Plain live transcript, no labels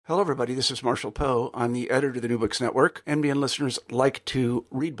Hello, everybody. This is Marshall Poe. I'm the editor of the New Books Network. NBN listeners like to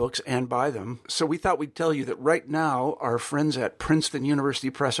read books and buy them. So we thought we'd tell you that right now, our friends at Princeton University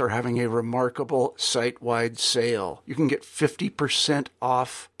Press are having a remarkable site-wide sale. You can get 50%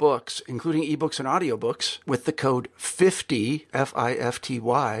 off books, including ebooks and audiobooks, with the code 50,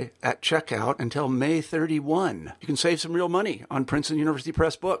 F-I-F-T-Y, at checkout until May 31. You can save some real money on Princeton University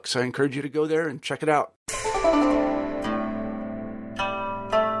Press books. I encourage you to go there and check it out.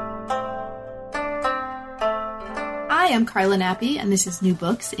 Hi, I'm Carla Nappi, and this is New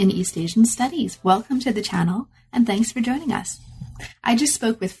Books in East Asian Studies. Welcome to the channel, and thanks for joining us. I just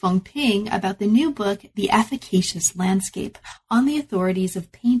spoke with Feng Ping about the new book, The Efficacious Landscape, on the authorities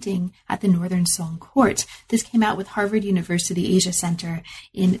of painting at the Northern Song Court. This came out with Harvard University Asia Center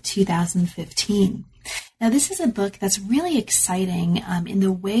in 2015. Now, this is a book that's really exciting in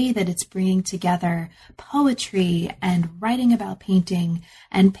the way that it's bringing together poetry and writing about painting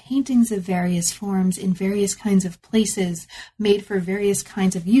and paintings of various forms in various kinds of places, made for various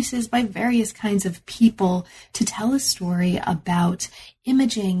kinds of uses by various kinds of people, to tell a story about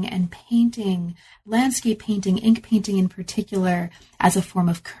imaging and painting, landscape painting, ink painting in particular, as a form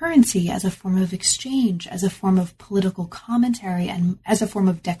of currency, as a form of exchange, as a form of political commentary, and as a form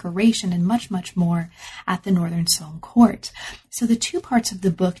of decoration, and much, much more at the Northern Song Court. So the two parts of the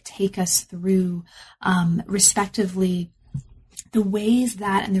book take us through, respectively, the ways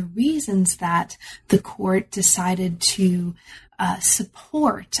that and the reasons that the court decided to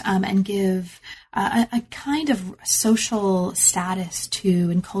support and give a kind of social status to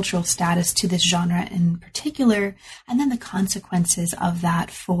and cultural status to this genre in particular, and then the consequences of that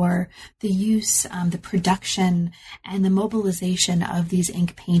for the use, the production, and the mobilization of these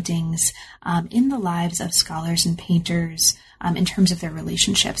ink paintings in the lives of scholars and painters in terms of their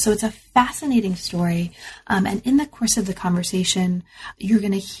relationship. So it's a fascinating story. And in the course of the conversation, you're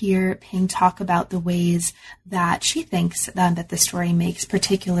going to hear Ping talk about the ways that she thinks that the story makes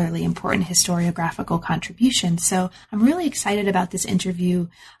particularly important historiographical contributions. So I'm really excited about this interview,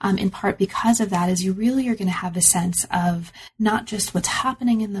 in part because of that, as you really are going to have a sense of not just what's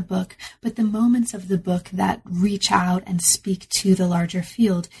happening in the book, but the moments of the book that reach out and speak to the larger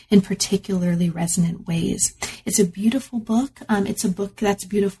field in particularly resonant ways. It's a beautiful book. It's a book that's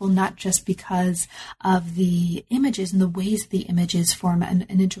beautiful not just because of the images and the ways the images form an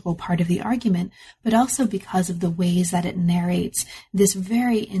integral part of the argument, but also because of the ways that it narrates this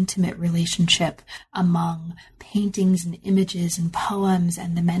very intimate relationship among paintings and images and poems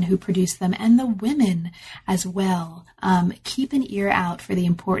and the men who produce them and the women as well. Keep an ear out for the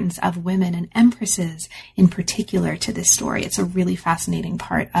importance of women and empresses in particular to this story. It's a really fascinating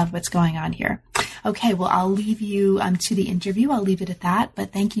part of what's going on here. Okay, well, I'll leave you to the interview. I'll leave it at that.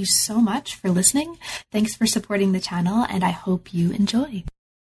 But thank you so much for listening. Thanks for supporting the channel, and I hope you enjoy.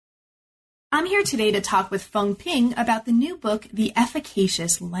 I'm here today to talk with Feng Ping about the new book, The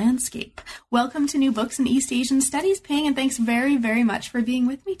Efficacious Landscape. Welcome to New Books in East Asian Studies, Ping, and thanks very, very much for being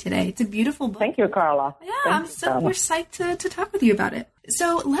with me today. It's a beautiful book. Thank you, Carla. Yeah, we're psyched to talk with you about it.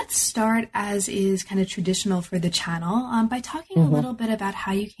 So let's start, as is kind of traditional for the channel, by talking a little bit about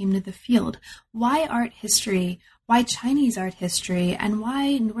how you came to the field. Why art history? Why Chinese art history? And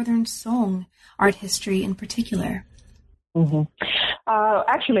why Northern Song art history in particular?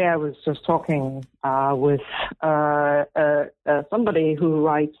 Actually, I was just talking with somebody who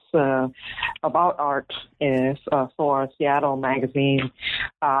writes about art for Seattle Magazine.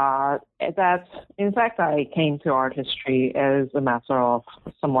 That, in fact, I came to art history as a matter of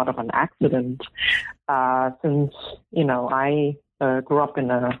somewhat of an accident, since, I grew up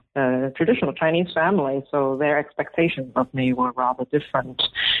in a traditional Chinese family, so their expectations of me were rather different.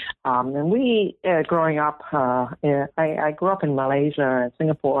 And we, growing up, I grew up in Malaysia and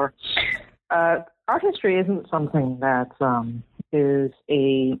Singapore. Art history isn't something that is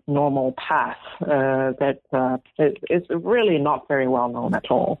a normal path that is really not very well known at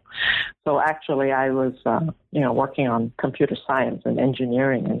all. So actually, I was, working on computer science and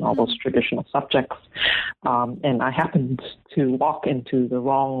engineering and all those traditional subjects. And I happened to walk into the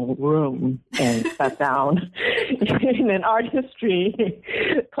wrong room and sat down in an art history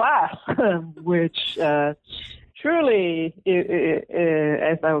class, which truly,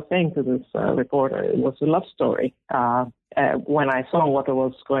 as I was saying to this reporter, it was a love story. When I saw what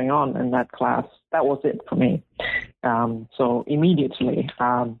was going on in that class, that was it for me. So immediately,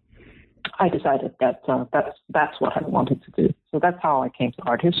 I decided that that's what I wanted to do. So that's how I came to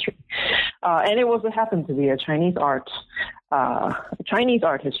art history. And it happened to be a Chinese art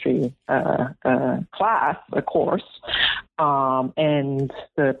history class, a course. And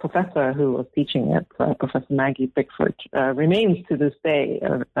the professor who was teaching it, Professor Maggie Bickford, remains to this day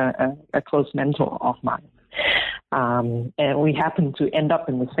a close mentor of mine. And we happen to end up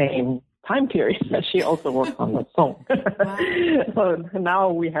in the same time period that she also worked on the song. Wow. So now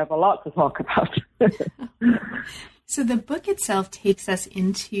we have a lot to talk about. So the book itself takes us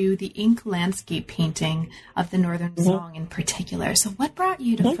into the ink landscape painting of the Northern Song in particular. So what brought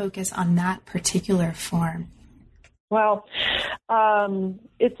you to focus on that particular form? Well,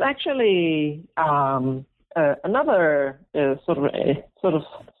 it's actually another sort of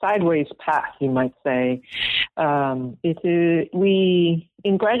sideways path, you might say.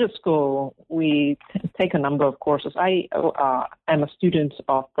 In graduate school, we take a number of courses. I am a student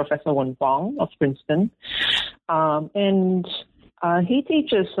of Professor Wen Fong of Princeton, and he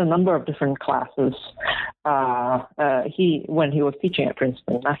teaches a number of different classes. When he was teaching at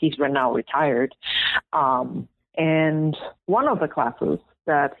Princeton, he's now retired, and one of the classes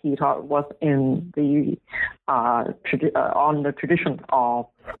that he taught was in the on the tradition of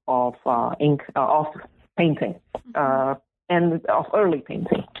ink of painting and of early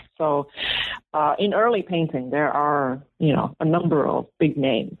painting. So in early painting, there are a number of big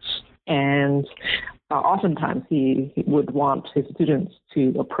names, and oftentimes he would want his students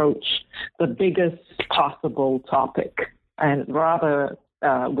to approach the biggest possible topic, and rather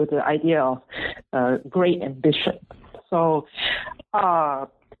with the idea of great ambition. So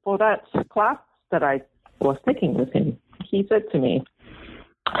for that class that I was taking with him, he said to me,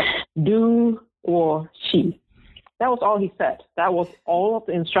 "Do or xi." That was all he said. That was all of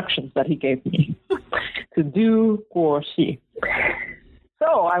the instructions that he gave me, to do or xi.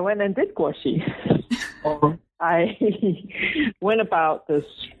 So I went and did guoxi. I went about this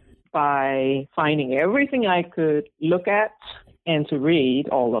by finding everything I could look at and to read,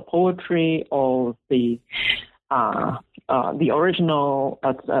 all the poetry, all the original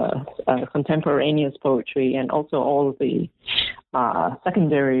contemporaneous poetry, and also all the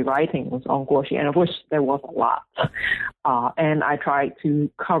secondary writings on guoxi, and of which there was a lot. And I tried to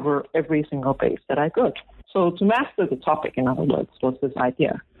cover every single base that I could. So to master the topic, in other words, was this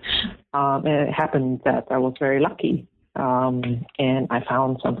idea. And it happened that I was very lucky, and I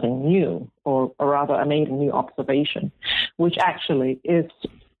found something new, or rather I made a new observation, which actually is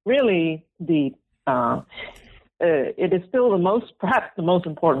really it is still perhaps the most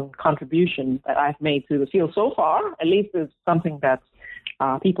important contribution that I've made to the field so far. At least it's something that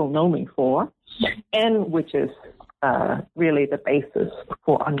people know me for, and which is really the basis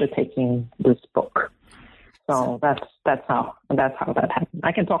for undertaking this book. So that's how that happened.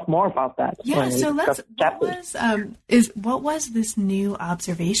 I can talk more about that. Yeah. So what was this new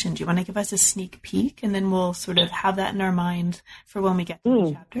observation? Do you want to give us a sneak peek, and then we'll sort of have that in our mind for when we get to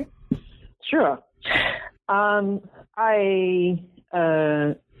the chapter? Sure. I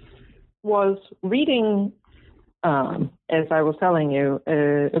was reading, as I was telling you,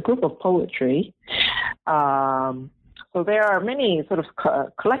 a group of poetry. So there are many sort of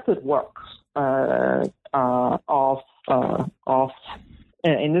collected works of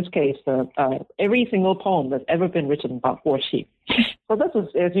in this case, every single poem that's ever been written about guoxi. So this is,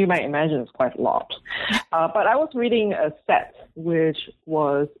 as you might imagine, is quite a lot. But I was reading a set which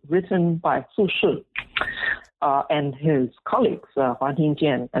was written by Fu Shi and his colleagues, Huan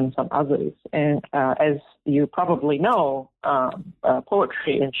Tingjian and some others. And as you probably know,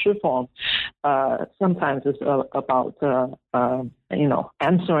 poetry in Shi form sometimes is about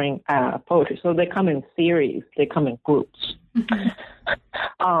answering poetry. So they come in series, they come in groups.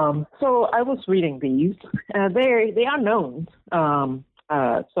 So I was reading these. They are known.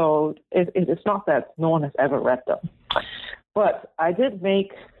 So it's not that no one has ever read them. But I did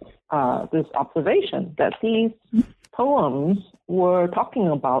make this observation that these poems were talking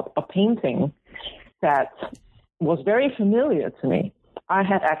about a painting that was very familiar to me. I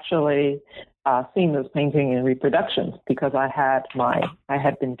had actually seen this painting in reproductions because I had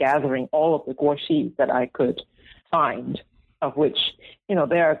been gathering all of the guoxi that I could find, of which,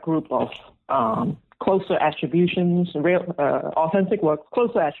 there are a group of closer attributions, real authentic works,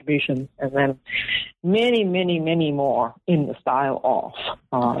 closer attributions, and then many, many, many more in the style of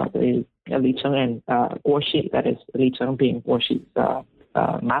the Li Cheng and guoxi, that is, Li Cheng being guoxi's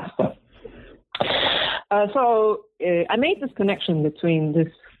master. So I made this connection between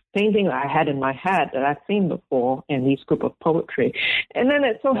this painting I had in my head that I'd seen before in these group of poetry. And then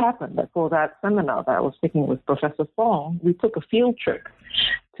it so happened that for that seminar that I was taking with Professor Fong, we took a field trip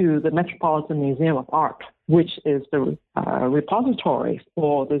to the Metropolitan Museum of Art, which is the repository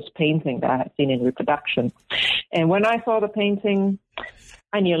for this painting that I had seen in reproduction. And when I saw the painting,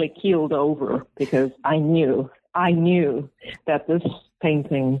 I nearly keeled over because I knew that this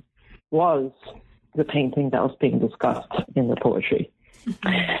painting was the painting that was being discussed in the poetry.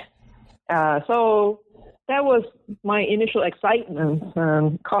 So that was my initial excitement,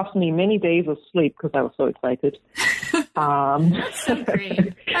 cost me many days of sleep because I was so excited. So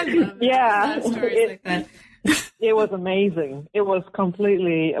great. I love that. Yeah. Stories like that. It was amazing. It was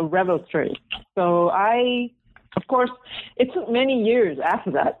completely a revelatory. So of course, it took many years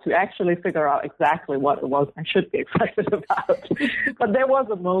after that to actually figure out exactly what it was I should be excited about. But there was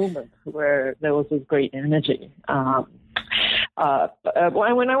a moment where there was this great energy. When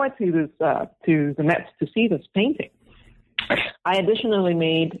I went to the Met to see this painting, I additionally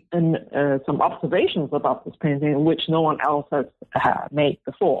made some observations about this painting, which no one else has made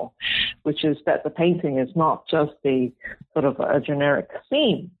before, which is that the painting is not just a sort of a generic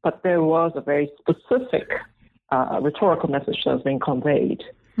theme, but there was a very specific rhetorical message that was being conveyed.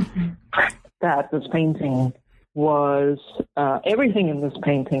 Mm-hmm. That this painting was, everything in this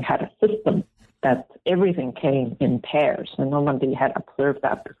painting had a system, that everything came in pairs, and nobody had observed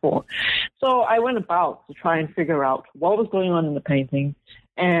that before. So I went about to try and figure out what was going on in the painting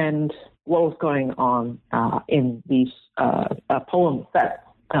and what was going on in these poem sets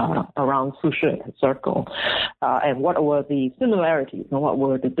around Su Shi circle, and what were the similarities and what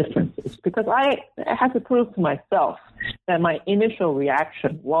were the differences. Because I had to prove to myself that my initial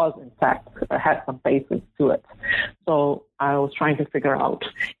reaction was, in fact, had some basis to it. So I was trying to figure out,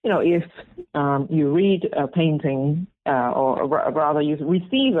 if you read a painting, or rather you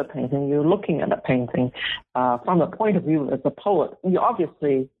receive a painting, you're looking at a painting from the point of view as a poet, you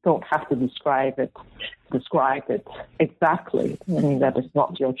obviously don't have to describe it exactly. I mean, that is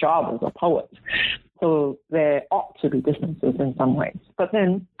not your job as a poet. So there ought to be differences in some ways. But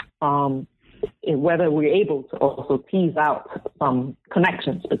then whether we're able to also tease out some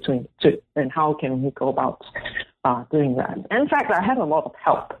connections between the two, and how can we go about doing that? And in fact, I had a lot of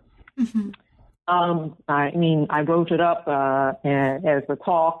help. Mm-hmm. I wrote it up as a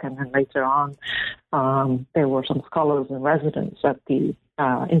talk, and then later on, there were some scholars in residence at the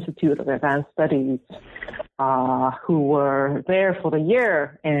Institute of Advanced Studies who were there for the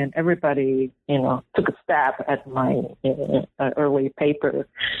year, and everybody, took a stab at my early paper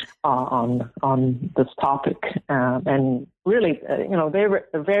on this topic. And really, they were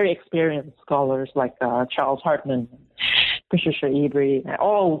very experienced scholars like Charles Hartman, Patricia Ebry,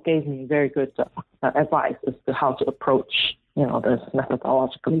 all gave me very good advice as to how to approach, this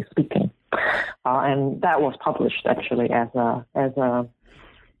methodologically speaking. And that was published actually as a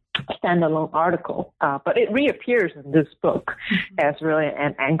standalone article, but it reappears in this book as really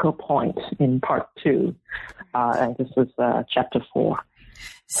an anchor point in part 2, and this is chapter 4.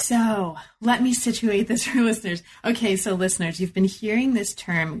 So let me situate this for listeners. Okay, so listeners, you've been hearing this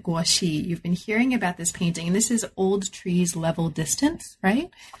term guoxi. You've been hearing about this painting, and this is Old Trees Level Distance, right?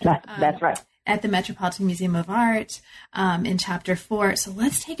 That's right. At the Metropolitan Museum of Art in chapter 4. So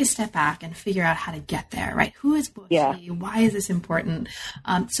let's take a step back and figure out how to get there, right? Who is guoxi? Yeah. Why is this important?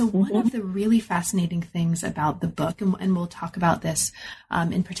 So one of the really fascinating things about the book, and we'll talk about this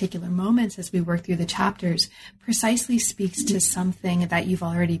in particular moments as we work through the chapters, precisely speaks to something that you've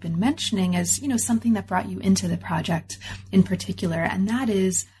already been mentioning as, something that brought you into the project in particular, and that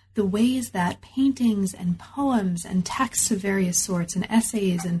is the ways that paintings and poems and texts of various sorts and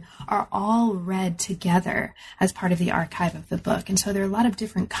essays are all read together as part of the archive of the book. And so there are a lot of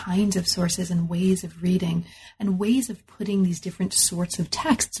different kinds of sources and ways of reading and ways of putting these different sorts of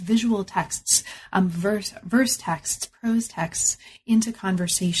texts, visual texts, verse texts, prose texts into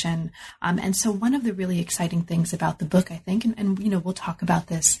conversation. And so one of the really exciting things about the book, I think, and we'll talk about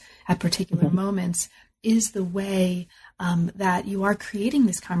this at particular moments, is the way that you are creating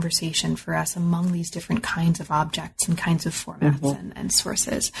this conversation for us among these different kinds of objects and kinds of formats and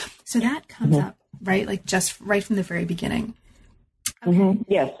sources. So that comes up, right? Like just right from the very beginning. Okay.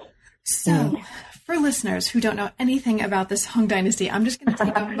 Yes. So for listeners who don't know anything about the Song Dynasty, I'm just going to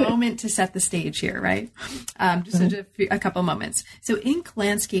take a moment to set the stage here, right? Just a couple moments. So ink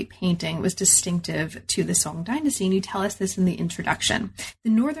landscape painting was distinctive to the Song Dynasty, and you tell us this in the introduction.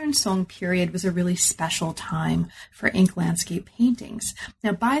 The Northern Song period was a really special time for ink landscape paintings.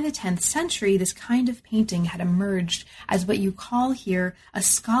 Now, by the 10th century, this kind of painting had emerged as what you call here a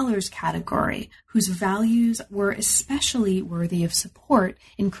scholar's category, whose values were especially worthy of support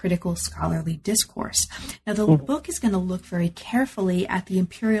in critical scholarly discourse. Now, the book is going to look very carefully at the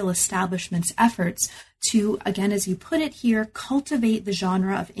imperial establishment's efforts to, again, as you put it here, cultivate the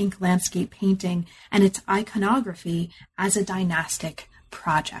genre of ink landscape painting and its iconography as a dynastic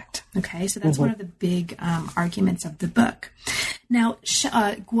project. Okay, so that's one of the big arguments of the book. Now,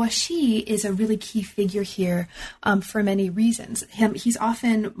 Guo Xi is a really key figure here for many reasons. He's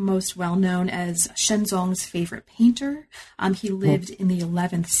often most well known as Shenzong's favorite painter. He lived in the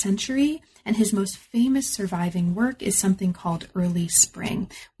 11th century, and his most famous surviving work is something called Early Spring.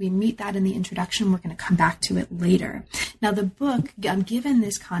 We meet that in the introduction. We're going to come back to it later. Now, the book, given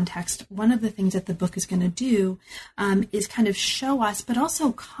this context, one of the things that the book is going to do is kind of show us, but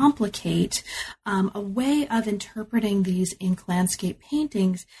also complicate a way of interpreting these ink landscape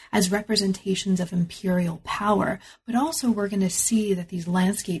paintings as representations of imperial power. But also we're going to see that these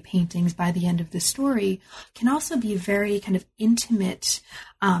landscape paintings by the end of the story can also be very kind of intimate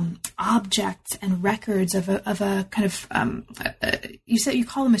objects and records of a kind of, you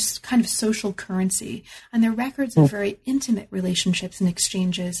call them a kind of social currency, and they're records of very intimate relationships and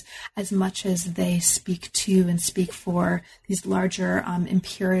exchanges as much as they speak to and speak for these larger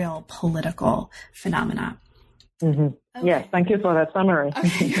imperial political phenomena. Okay. Yes, thank you for that summary.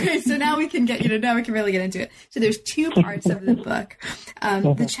 Okay, great. So now we can really get into it. So there's two parts of the book.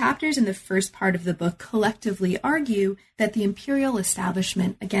 The chapters in the first part of the book collectively argue that the imperial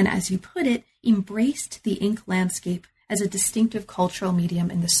establishment, again, as you put it, embraced the ink landscape as a distinctive cultural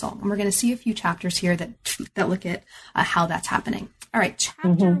medium in the Song. And we're going to see a few chapters here that look at how that's happening. All right,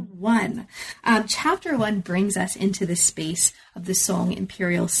 chapter one. Chapter one brings us into the space of the Song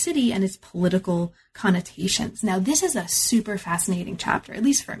imperial city and its political connotations. Now, this is a super fascinating chapter, at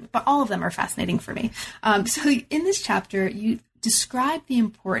least for me, but all of them are fascinating for me. So in this chapter, you describe the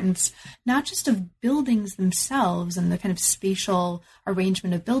importance not just of buildings themselves and the kind of spatial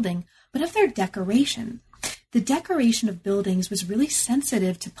arrangement of building, but of their decoration. The decoration of buildings was really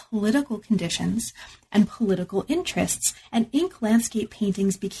sensitive to political conditions and political interests, and ink landscape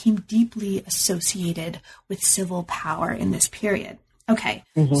paintings became deeply associated with civil power in this period. Okay,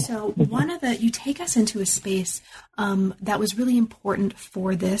 so you take us into a space that was really important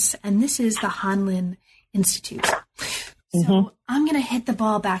for this, and this is the Hanlin Institute. So I'm going to hit the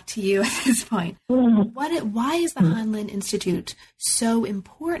ball back to you at this point. Why is the Hanlin Institute so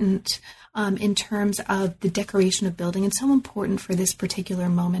important in terms of the decoration of building and so important for this particular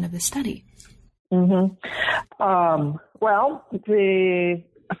moment of the study?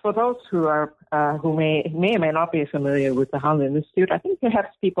 For those who may or may not be familiar with the Hanlin Institute, I think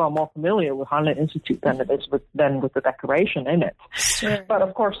perhaps people are more familiar with Hanlin Institute than with the decoration in it. Sure. But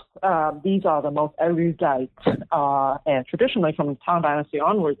of course, these are the most erudite, and traditionally from the Tang Dynasty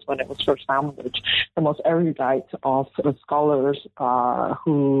onwards, when it was first founded, the most erudite of scholars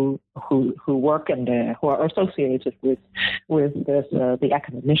who work in there, who are associated with the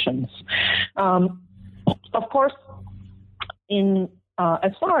academicians. Of course,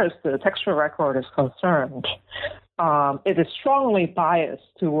 as far as the textual record is concerned, it is strongly biased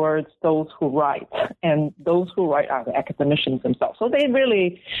towards those who write, and those who write are the academicians themselves. So they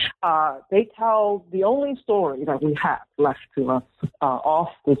really, they tell the only story that we have left to us of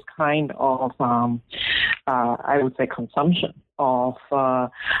this kind of, I would say, consumption of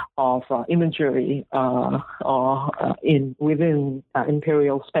imagery within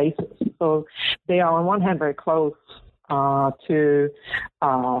imperial spaces. So they are on one hand very close to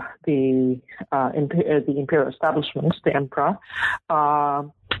the imperial establishment, the emperor,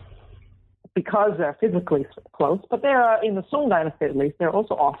 because they're physically close. But they are, in the Song Dynasty at least, they're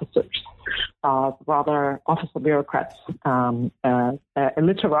also officers, rather officer bureaucrats,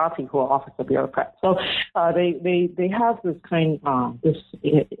 literati who are officer bureaucrats. So they have this kind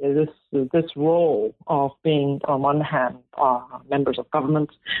this role of being, on one hand, members of government,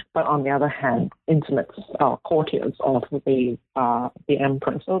 but on the other hand, intimate courtiers of the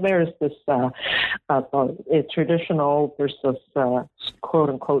emperor. So there is this traditional versus quote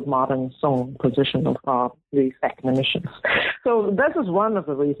unquote modern Song position of these academicians. So this is one of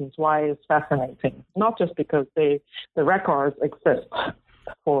the reasons why it's fascinating, not just because the records exist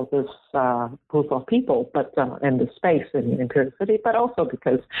for this group of people, but in the space in the imperial city, but also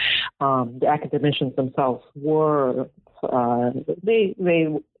because the academicians themselves were they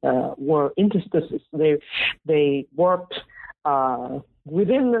were interstices. They worked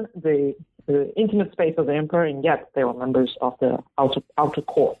within the intimate space of the emperor, and yet they were members of the outer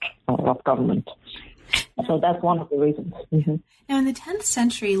court of government. So that's one of the reasons. Now, in the 10th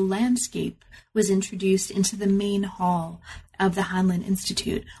century, landscape was introduced into the main hall of the Hanlin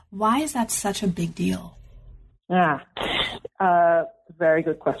Institute. Why is that such a big deal? Yeah, very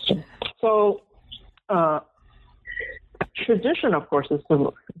good question. So, tradition, of course, is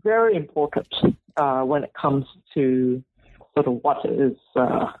very important when it comes to sort of what is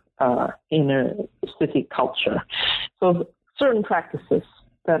inner city culture. So, certain practices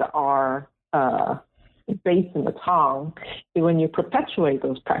that are based in the town, when you perpetuate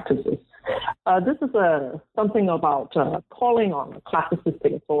those practices, this is something about calling on a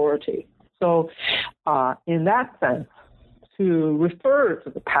classicistic authority. So, in that sense, to refer to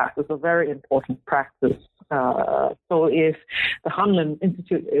the past is a very important practice. So if the Hanlin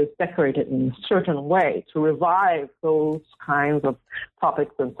Institute is decorated in a certain way to revive those kinds of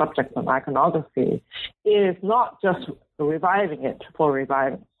topics and subjects on iconography, it is not just reviving it for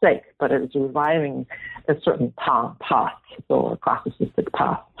reviving's sake, but it is reviving a certain past or classicistic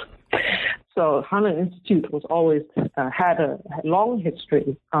past. So Hanlin Institute was always had a long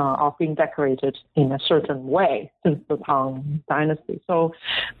history of being decorated in a certain way since the Tang Dynasty. So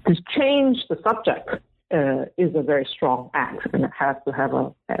to change the subject is a very strong act, and it has to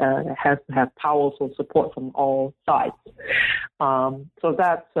have powerful support from all sides. So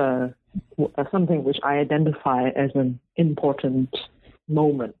that's something which I identify as an important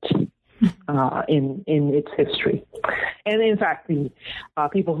moment in its history. And in fact, the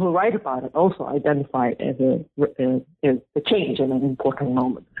people who write about it also identify it as a change and an important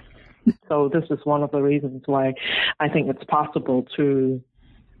moment. So this is one of the reasons why I think it's possible to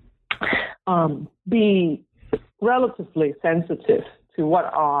be relatively sensitive to what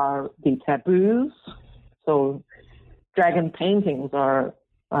are the taboos. So dragon paintings are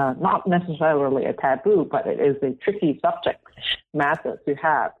not necessarily a taboo, but it is a tricky subject matter to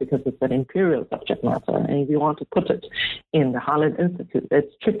have because it's an imperial subject matter. And if you want to put it in the Hanlin Institute,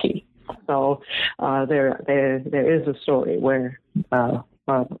 it's tricky. So there is a story where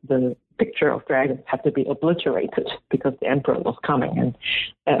the picture of dragons had to be obliterated because the emperor was coming, and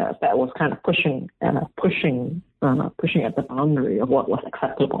that was kind of pushing at the boundary of what was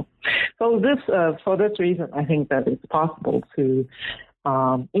acceptable. So for this reason, I think that it's possible to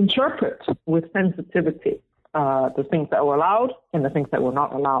interpret with sensitivity the things that were allowed and the things that were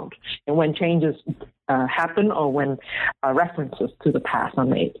not allowed, and when changes happen or when references to the past are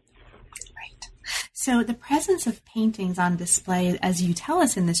made. So the presence of paintings on display, as you tell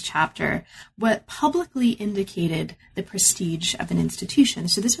us in this chapter, what publicly indicated the prestige of an institution.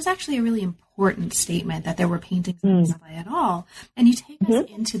 So this was actually a really important statement that there were paintings on display at all. And you take us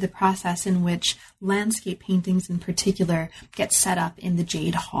into the process in which landscape paintings in particular get set up in the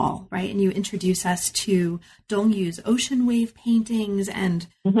Jade Hall, right? And you introduce us to Dongyu's ocean wave paintings and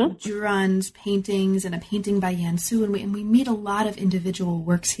Juran's paintings and a painting by Yansu. And we meet a lot of individual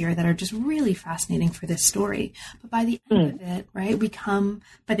works here that are just really fascinating for this story. But by the end of it, right,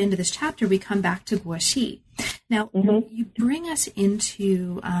 by the end of this chapter, we come back to Guoxi. Now, you bring us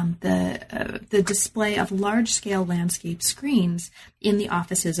into the display of large-scale landscape screens in the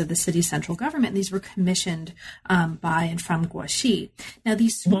offices of the city's central government. These were commissioned by and from Guoxi. Now,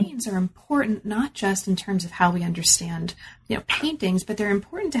 these screens are important not just in terms of how we understand paintings, but they're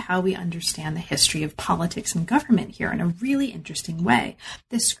important to how we understand the history of politics and government here in a really interesting way.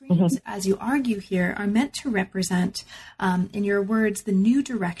 The screens, as you argue here, are meant to represent, in your words, the new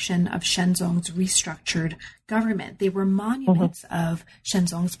direction of Shenzong's restructured government. They were monuments of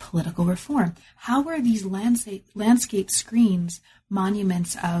Shenzong's political reform. How were these landscape screens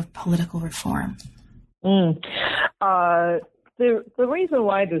monuments of political reform? The reason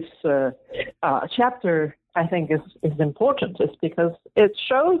why this chapter, I think, is important is because it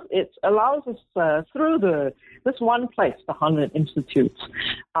allows us through this one place, the Hanlin Institute,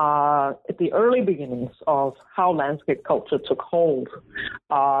 at the early beginnings of how landscape culture took hold,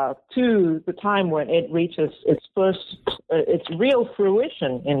 to the time when it reaches its real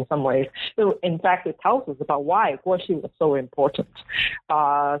fruition in some ways. So, in fact, it tells us about why Guoxi was so important.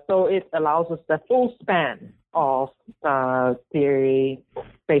 So it allows us the full span of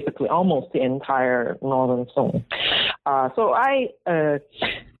basically almost the entire northern Song. So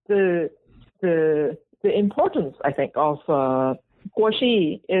the importance, I think, of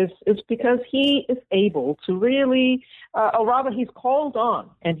Guoxi is because he is able to really, or rather he's called on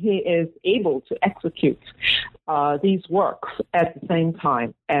and he is able to execute these works at the same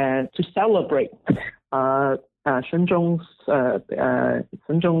time and to celebrate Shenzhong's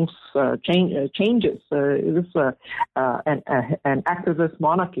changes. It was an activist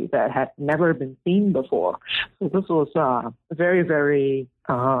monarchy that had never been seen before. So this was very, very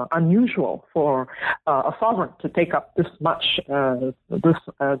unusual for a sovereign to take up this much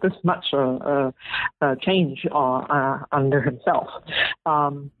change under himself.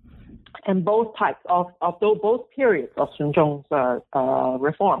 And both types although both periods of Sun Zhong's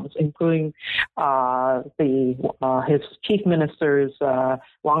reforms, including his chief minister's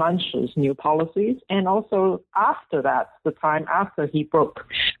Wang Anshi's new policies, and also after that, the time after he broke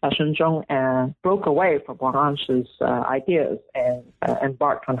Sun Zhong and broke away from Wang Anshi's ideas and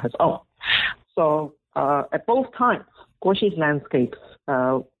embarked on his own. So at both times, Guoxi's landscapes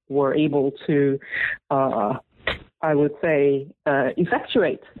were able to, I would say,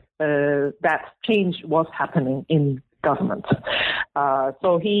 effectuate that change was happening in government.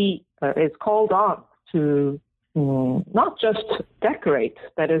 So he is called on to not just decorate,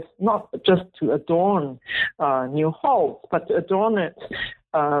 that is, not just to adorn new halls, but to adorn it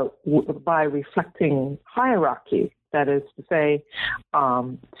by reflecting hierarchy. That is to say,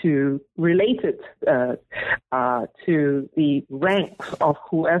 to relate it to the ranks of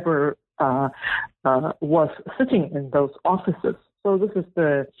whoever was sitting in those offices. So this is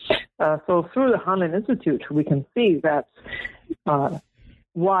so through the Hanlin Institute, we can see that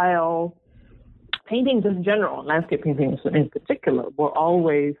while paintings in general, landscape paintings in particular, were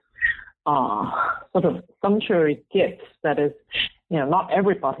always sort of sumptuary gifts. That is, not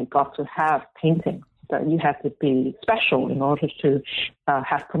everybody got to have paintings. That you had to be special in order to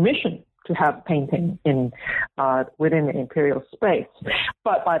have permission to have painting within the imperial space.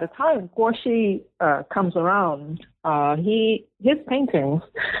 But by the time Guoxi comes around, his paintings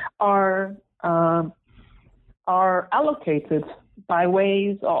are allocated by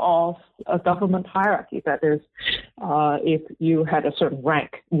ways of a government hierarchy. That is, if you had a certain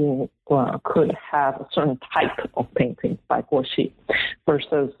rank, you could have a certain type of painting by Guoxi,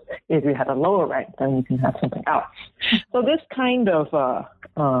 versus if you had a lower rank, then you can have something else. So this kind of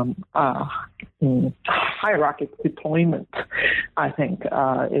hierarchical deployment, I think,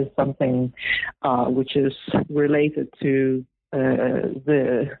 is something which is related to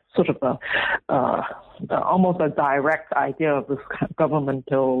the sort of almost a direct idea of this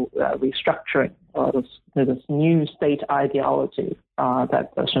governmental restructuring, or this new state ideology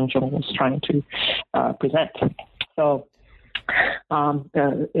that Sun Zhong was trying to present. So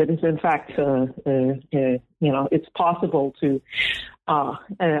it is, in fact, it's possible to.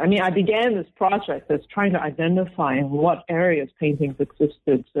 I began this project as trying to identify in what areas paintings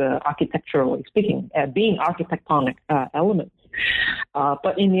existed, architecturally speaking, being architectonic elements.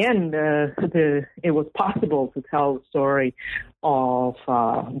 But in the end, it was possible to tell the story of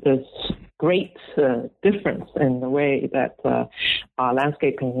this great difference in the way that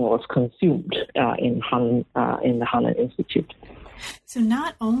landscaping was consumed in the Hanlin Institute. So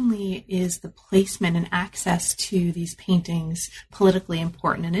not only is the placement and access to these paintings politically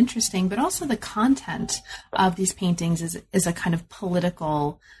important and interesting, but also the content of these paintings is a kind of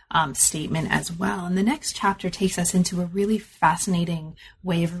political statement as well. And the next chapter takes us into a really fascinating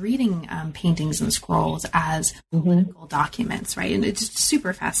way of reading paintings and scrolls as political documents, right? And it's just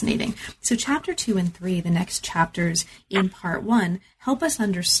super fascinating. So chapter 2 and 3, the next chapters in part 1, help us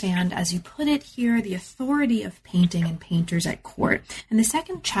understand, as you put it here, the authority of painting and painters at court. And the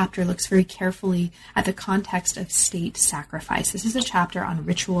second chapter looks very carefully at the context of state sacrifice. This is a chapter on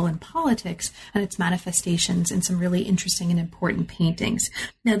ritual and politics and its manifestations in some really interesting and important paintings.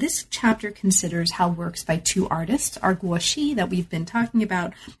 Now, this chapter considers how works by two artists, our Guoxi that we've been talking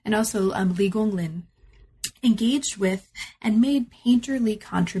about, and also Li Gonglin, engaged with and made painterly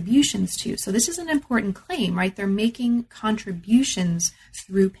contributions to. So this is an important claim, right? They're making contributions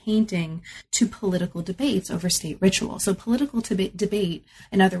through painting to political debates over state ritual. So political debate,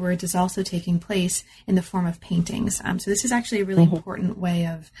 in other words, is also taking place in the form of paintings. So this is actually a really important way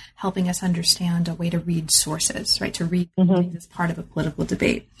of helping us understand a way to read sources, right? To read paintings as part of a political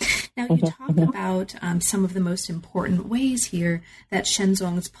debate. Now, you talk about some of the most important ways here that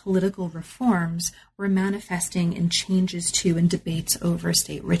Shenzong's political reforms were manifesting in changes to and debates over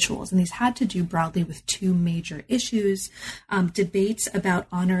state rituals. And these had to do broadly with two major issues, debates about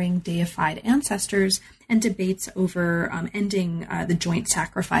honoring deified ancestors and debates over ending the joint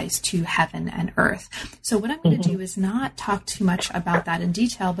sacrifice to heaven and earth. So what I'm going to do is not talk too much about that in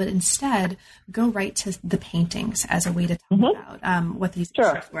detail, but instead go right to the paintings as a way to talk about what these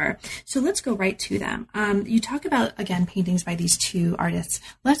issues were. So let's go right to them. You talk about, again, paintings by these two artists.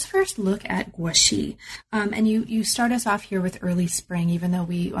 Let's first look at Guoxi. And you start us off here with Early Spring, even though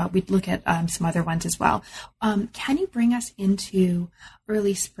we look at some other ones as well. Can you bring us into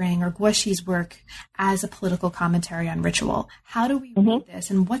Early Spring or Guoxi's work as as a political commentary on ritual. How do we read this,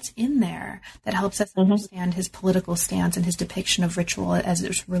 and what's in there that helps us understand his political stance and his depiction of ritual as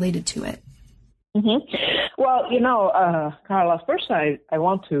it's related to it? Well, Carla, first I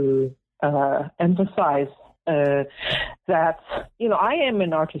want to emphasize that, I am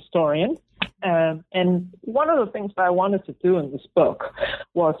an art historian. And one of the things that I wanted to do in this book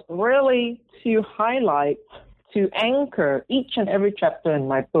was really to highlight, to anchor each and every chapter in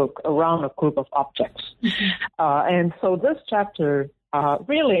my book around a group of objects. And so this chapter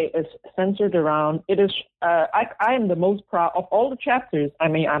really is centered around, I am the most proud of all the chapters. I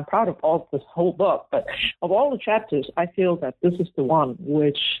mean, I'm proud of this whole book, but of all the chapters, I feel that this is the one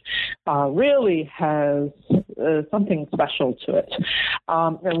which really has something special to it.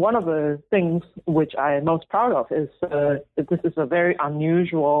 And one of the things which I am most proud of is that this is a very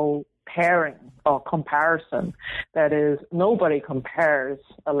unusual pairing or comparison. That is, nobody compares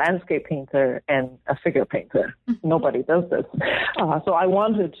a landscape painter and a figure painter. Nobody does this. So I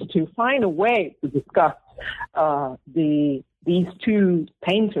wanted to find a way to discuss these two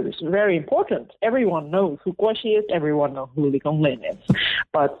painters. Very important. Everyone knows who Guoxi is. Everyone knows who Li Gonglin is.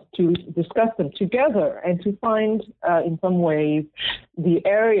 But to discuss them together and to find, in some ways, the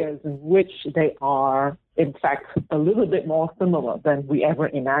areas in which they are, in fact, a little bit more similar than we ever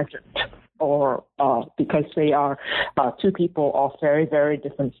imagined, or because they are two people of very, very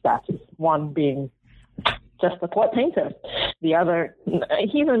different status. One being just a court painter. The other,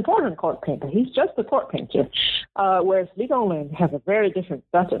 he's an important court painter. He's just a court painter. Whereas Li Gonglin has a very different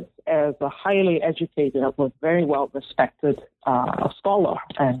status as a highly educated, but very well-respected scholar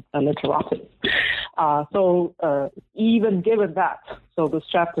and a literati. So even given that, so this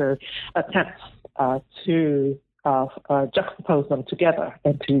chapter attempts to juxtapose them together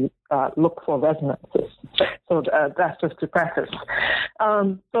and to look for resonances. So that's just to practice.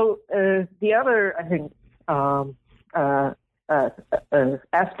 So the other, I think,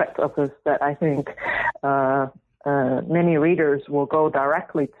 aspect of this that I think many readers will go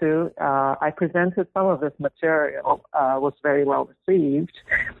directly to, I presented some of this material, was very well received.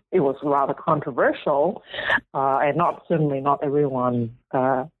 It was rather controversial, and certainly not everyone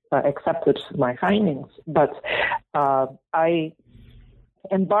accepted my findings. But I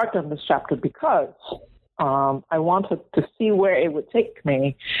embarked on this chapter because I wanted to see where it would take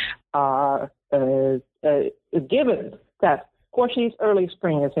me, given that Guoxi's Early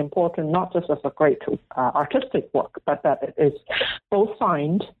Spring is important not just as a great artistic work, but that it is both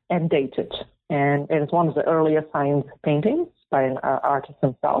signed and dated. And it is one of the earliest signed paintings by an artist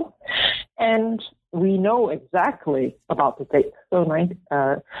himself. And we know exactly about the date. So it's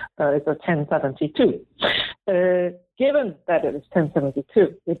a 1072. Given that it is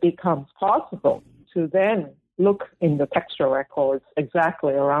 1072, it becomes possible to then look in the textual records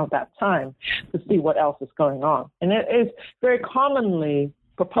exactly around that time to see what else is going on. And it is very commonly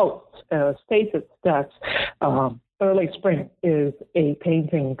proposed, stated that Early Spring is a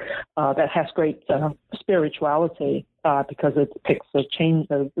painting that has great spirituality because it depicts this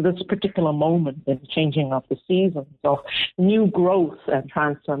particular moment in the changing of the seasons of new growth and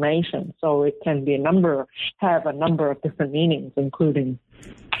transformation. So it can be have a number of different meanings, including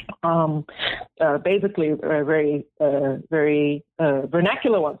basically very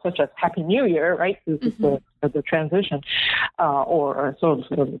vernacular ones, such as Happy New Year, right? This is the transition, or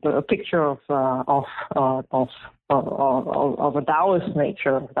sort of a picture of a Taoist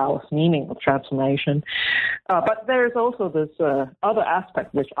nature, a Taoist meaning of transformation. But there's also this other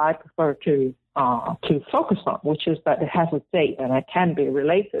aspect which I prefer to focus on, which is that it has a date and it can be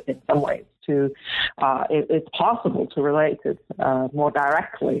related in some ways to. It's possible to relate it more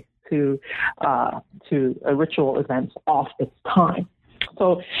directly to ritual events of its time.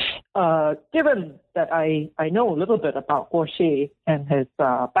 So, given that I know a little bit about Guoxi and his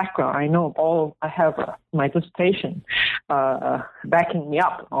background, I have my dissertation backing me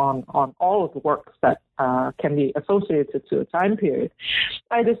up on all of the works that can be associated to a time period.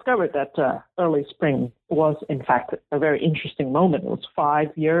 I discovered that Early Spring was, in fact, a very interesting moment. It was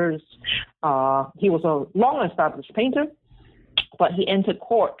 5 years. He was a long-established painter, but he entered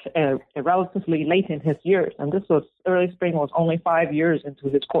court relatively late in his years, and Early Spring was only 5 years into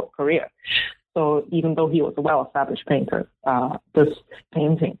his court career. So even though he was a well-established painter, this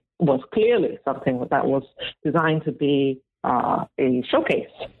painting was clearly something that was designed to be a showcase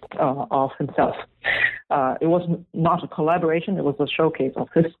of himself. It was not a collaboration; it was a showcase of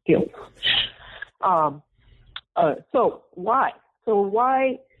his skills. So why? So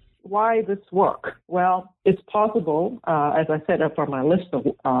why why this work? Well, it's possible, as I said, from my list of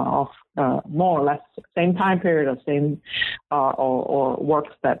more or less same time period or same or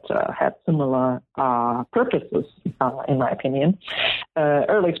works that had similar purposes, in my opinion.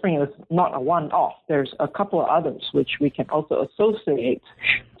 Early Spring is not a one-off. There's a couple of others which we can also associate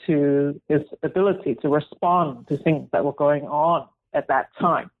to his ability to respond to things that were going on at that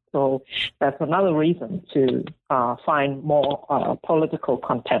time. So that's another reason to find more political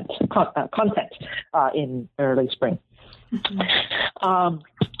content in Early Spring. Mm-hmm.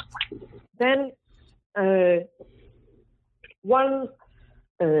 Then one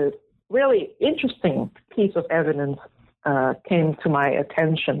really interesting piece of evidence came to my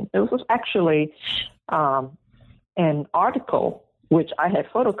attention. It was actually an article which I had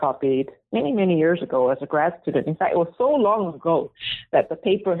photocopied many, many years ago as a grad student. In fact, it was so long ago that the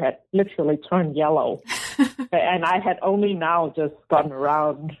paper had literally turned yellow. And I had only now just gotten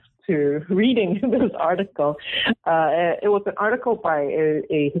around to reading this article. It was an article by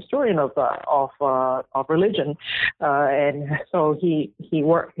a historian of religion, and so he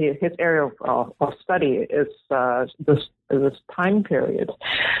worked. His area of study is this time period.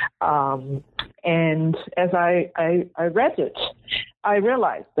 And as I read it, I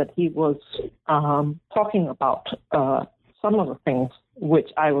realized that he was talking about some of the things which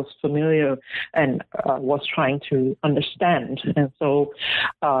I was familiar and was trying to understand. And so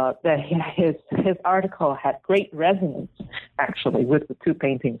that his article had great resonance, actually, with the two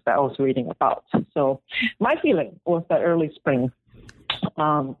paintings that I was reading about. So my feeling was that Early Spring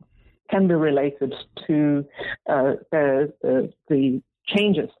can be related to the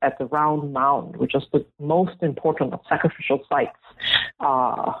changes at the Round Mound, which is the most important of sacrificial sites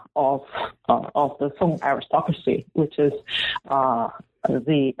of the Song aristocracy, which is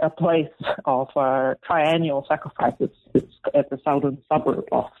a place of triennial sacrifices. It's at the southern suburb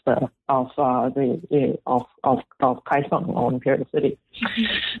of Kaisong, or Imperial City,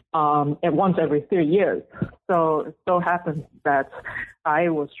 and once every 3 years. So it so happens that I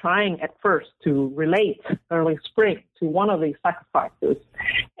was trying at first to relate Early Spring to one of these sacrifices,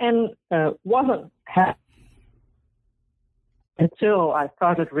 and wasn't happy until I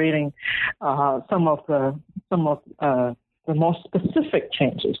started reading some of the more specific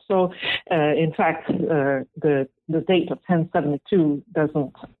changes. So, in fact, the date of 1072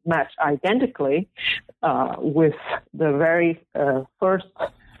 doesn't match identically with the very first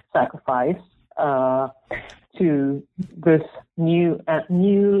sacrifice to this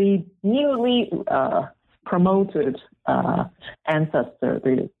newly promoted ancestor,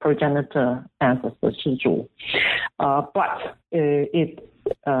 the progenitor ancestor Shi Zhu. But it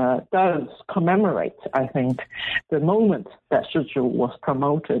does commemorate, I think, the moment that Shi Zhu was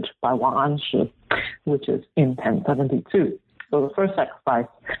promoted by Wang Anshi, which is in 1072. So the first sacrifice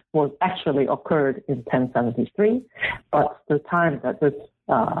was actually occurred in 1073, but the time that this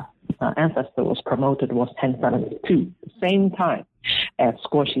ancestor was promoted was 1072, the same time as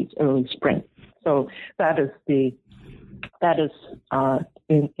Guoxi's Early Spring. So that is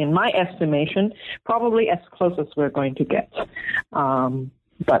in my estimation, probably as close as we're going to get.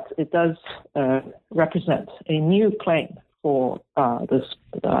 But it does represent a new claim for this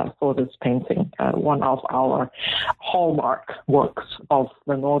painting, one of our hallmark works of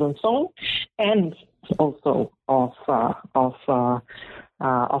the Northern Song, and also of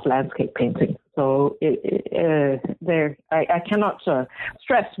landscape painting. So I cannot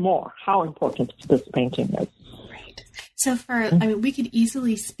stress more how important this painting is. So we could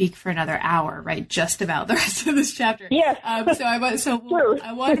easily speak for another hour, right? Just about the rest of this chapter. Yes. I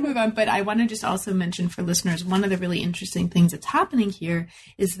want to move on, but I want to just also mention for listeners, one of the really interesting things that's happening here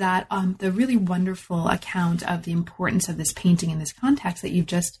is that the really wonderful account of the importance of this painting in this context that you've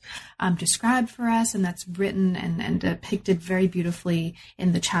just described for us, and that's written and depicted very beautifully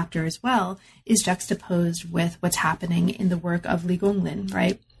in the chapter as well, is juxtaposed with what's happening in the work of Li Gonglin,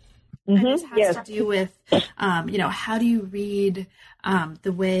 right? Mm-hmm. And this has to do with, how do you read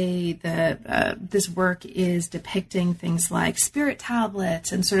the way this work is depicting things like spirit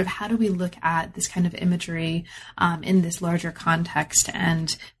tablets, and sort of how do we look at this kind of imagery in this larger context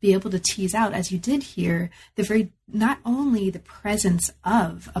and be able to tease out, as you did here, not only the presence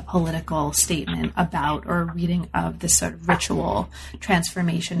of a political statement about or a reading of this sort of ritual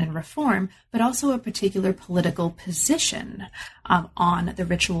transformation and reform, but also a particular political position on the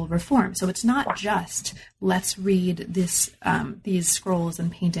ritual reform. So it's not just let's read these scrolls and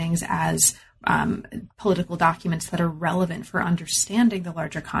paintings as political documents that are relevant for understanding the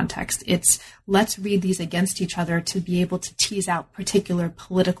larger context. It's let's read these against each other to be able to tease out particular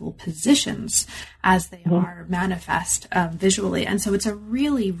political positions as they are manifest visually. And so it's a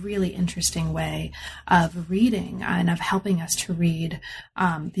really, really interesting way of reading and of helping us to read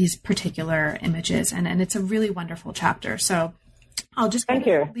these particular images. And it's a really wonderful chapter. So I'll just leave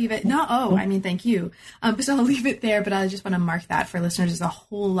it. Thank you. So I'll leave it there, but I just want to mark that for listeners. There's a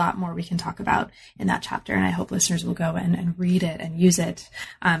whole lot more we can talk about in that chapter, and I hope listeners will go and read it and use it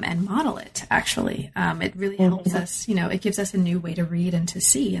and model it, actually. It really helps us, it gives us a new way to read and to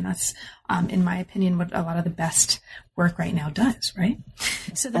see, and that's, in my opinion, what a lot of the best work right now does, right?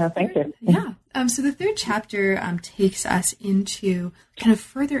 So thank you. Yeah. So the third chapter takes us into kind of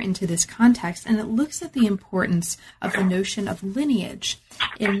further into this context, and it looks at the importance of the notion of lineage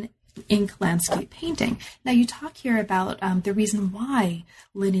in ink landscape painting. Now, you talk here about the reason why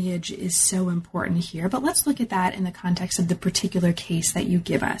lineage is so important here, but let's look at that in the context of the particular case that you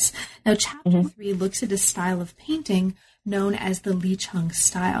give us. Now, chapter 3 looks at a style of painting known as the Licheng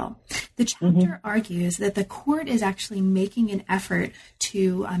style. The chapter argues that the court is actually making an effort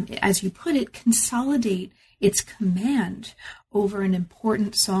to, as you put it, consolidate its command over an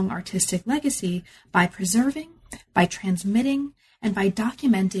important Song artistic legacy by preserving, by transmitting, and by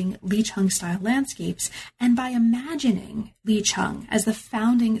documenting Licheng style landscapes, and by imagining Licheng as the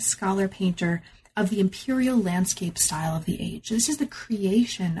founding scholar painter of the imperial landscape style of the age. This is the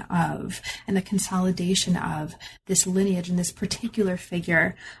creation of and the consolidation of this lineage and this particular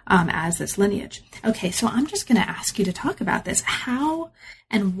figure as this lineage. Okay, so I'm just going to ask you to talk about this. How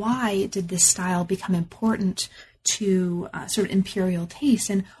and why did this style become important to sort of imperial taste?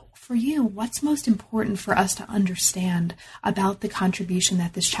 And for you, what's most important for us to understand about the contribution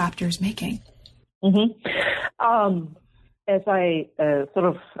that this chapter is making? As I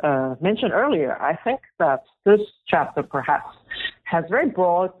mentioned earlier, I think that this chapter perhaps has very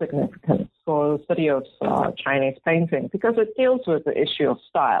broad significance for the study of Chinese painting because it deals with the issue of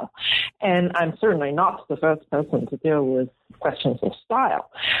style. And I'm certainly not the first person to deal with questions of style.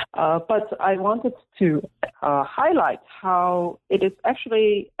 But I wanted to highlight how it is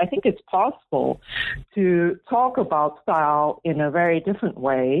actually, I think it's possible to talk about style in a very different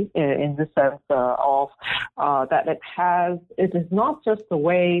way in the sense of that it is not just a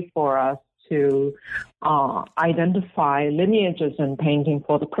way for us to identify lineages in painting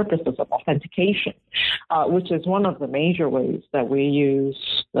for the purposes of authentication, which is one of the major ways that we use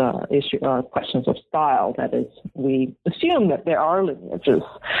questions of style. That is, we assume that there are lineages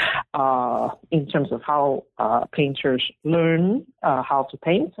in terms of how painters learn how to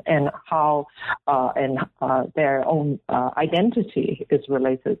paint and how their own identity is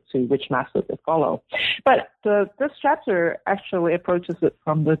related to which method they follow. But this chapter actually approaches it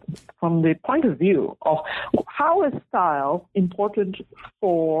from the point of view of how is style important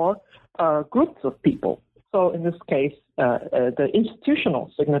for groups of people. So in this case, the institutional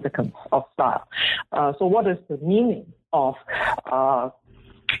significance of style. So what is the meaning of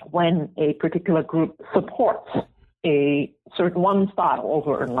when a particular group supports a certain one style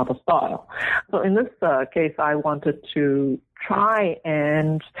over another style? So in this case, I wanted to try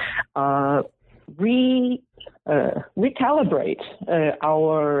and recalibrate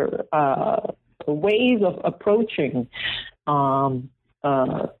our ways of approaching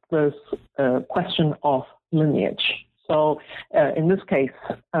this question of lineage. So in this case,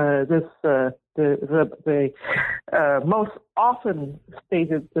 the most often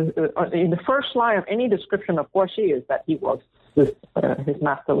stated in the first line of any description of Guoxi is that his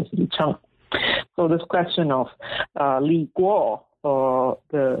master was Li Cheng. So this question of Li Guo, or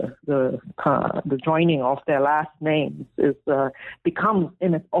the joining of their last names becomes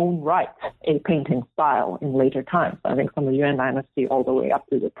in its own right a painting style in later times. I think from the Yuan dynasty all the way up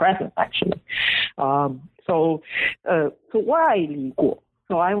to the present, actually. So why Li Guo?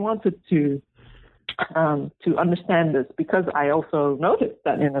 So I wanted to understand this because I also noticed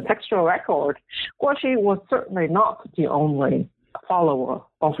that in the textual record, Guoxi was certainly not the only follower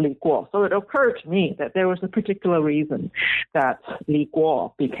of Li Guo. So it occurred to me that there was a particular reason that Li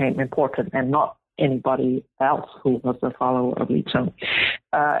Guo became important and not anybody else who was a follower of Li Cheng.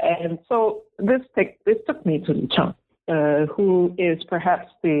 And so this took me to Li Cheng, who is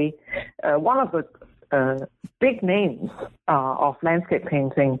perhaps the one of the big names of landscape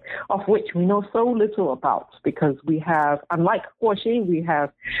painting, of which we know so little about, because we have, unlike Guoxi, we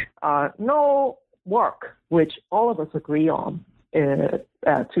have no work which all of us agree on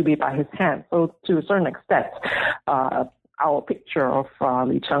to be by his hand. So to a certain extent, our picture of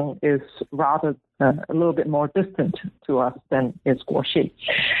Li Cheng is rather a little bit more distant to us than is Guoxi.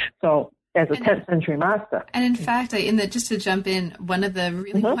 So as a 10th century master. And in fact, just to jump in, one of the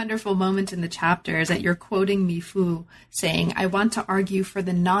really wonderful moments in the chapter is that you're quoting Mi Fu saying, "I want to argue for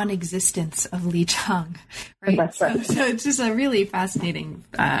the non-existence of Li Cheng." Right? That's right. So it's just a really fascinating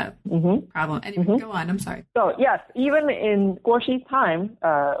problem. Anyway, go on. I'm sorry. So yes, even in Guo Xi's time,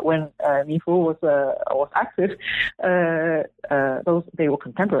 when Mi Fu was active, they were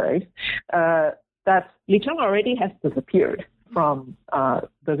contemporaries. That Li Cheng already has disappeared from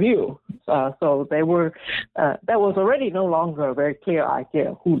the view. So there was already no longer a very clear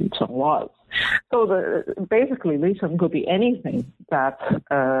idea who Li Cheng was. So basically, Li Cheng could be anything that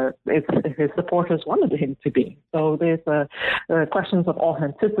his supporters wanted him to be. So there's questions of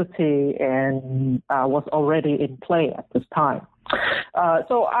authenticity and was already in play at this time.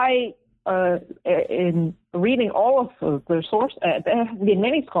 So in reading all of the source, there have been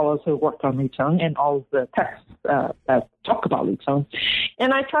many scholars who worked on Li Cheng and all of the texts that talk about Li Cheng,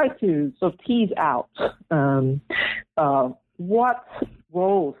 and I tried to sort of tease out what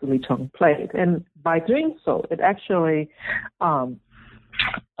roles Li Cheng played, and by doing so, it actually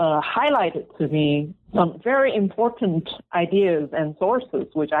highlighted to me some very important ideas and sources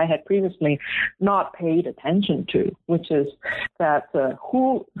which I had previously not paid attention to, which is that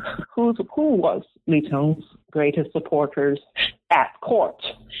who was Li Cheng's greatest supporters at court?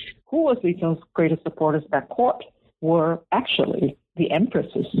 Who was Li Cheng's greatest supporters at court were actually the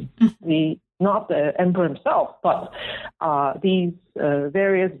empresses, not the emperor himself, but these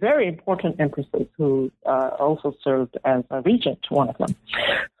various very important empresses who also served as a regent, one of them.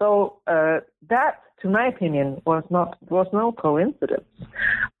 So that, to my opinion, was no coincidence.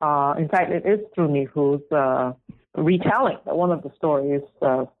 In fact, it is through Mi Fu's retelling that one of the stories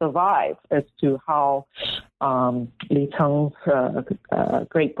survived as to how Li Cheng's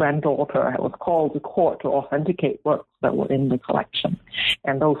great-granddaughter was called to court to authenticate works that were in the collection.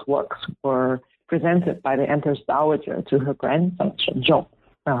 And those works were presented by the Empress Dowager to her grandson, Shen Zhong.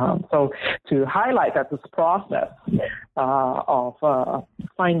 So to highlight that this process of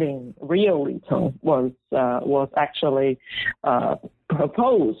finding real Li Cheng was actually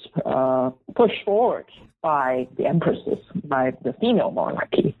pushed forward by the empresses, by the female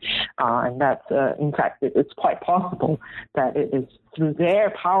monarchy. And that, in fact, it's quite possible that it is through their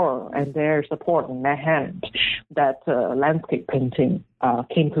power and their support in their hand that landscape painting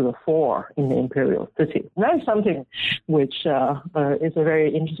came to the fore in the imperial city. And that is something which is a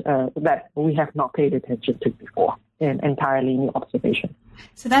very that we have not paid attention to before, an entirely new observation.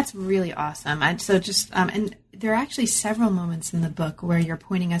 So that's really awesome. And there are actually several moments in the book where you're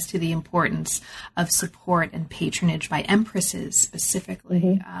pointing us to the importance of support and patronage by empresses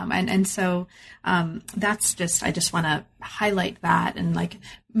specifically. So that's I just want to highlight that and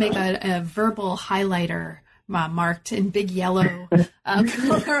make a verbal highlighter marked in big yellow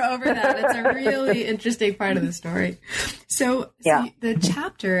color over that. It's a really interesting part of the story. So the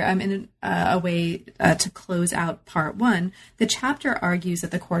chapter, in a way to close out part one, the chapter argues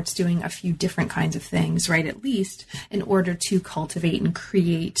that the court's doing a few different kinds of things, right, at least, in order to cultivate and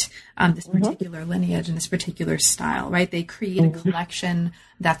create this particular lineage and this particular style, right? They create a collection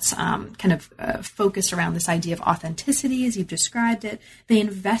that's kind of focused around this idea of authenticity, as you've described it. They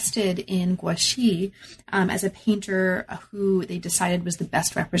invested in Guo Xi as a painter who they decided was the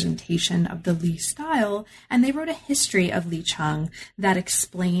best representation of the Li style, and they wrote a history of Li Cheng that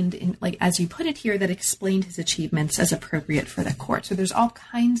explained, as you put it here, that explained his achievements as appropriate for the court. So there's all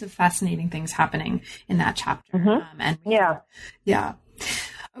kinds of fascinating things happening in that chapter. Okay.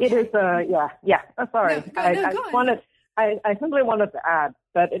 It is, sorry. I simply wanted to add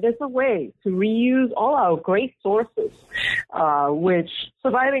that it is a way to reuse all our great sources, which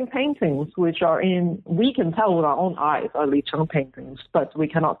surviving paintings, which we can tell with our own eyes are Li Cheng paintings, but we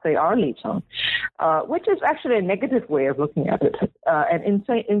cannot say are Li Cheng, which is actually a negative way of looking at it, and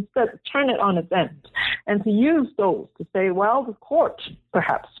instead turn it on its end, and to use those to say, well, the court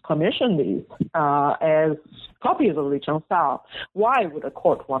perhaps commissioned these as copies of Li Cheng style. Why would a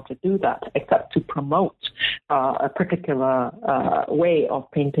court want to do that except to promote a particular way of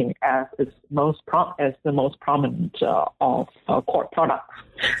painting as the most prominent of court products?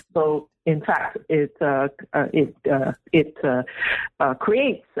 So, in fact, it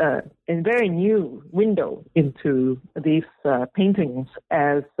creates a very new window into these paintings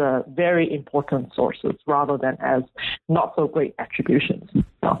as very important sources rather than as not so great attributions.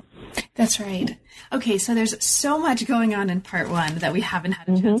 So. That's right. Okay, so there's so much going on in part one that we haven't had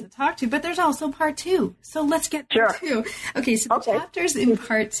a chance to talk to, but there's also part two. So let's get there too. Okay, so the chapters in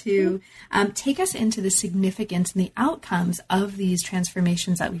part two take us into the significance and the outcomes of these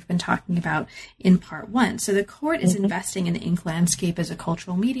transformations that we've been talking about in part one. So the court is investing in the ink landscape as a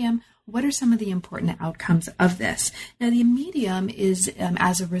cultural medium what are some of the important outcomes of this? Now, the medium is,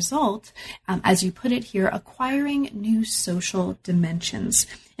 as a result, as you put it here, acquiring new social dimensions.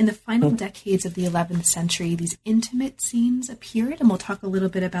 In the final decades of the 11th century, these intimate scenes appeared, and we'll talk a little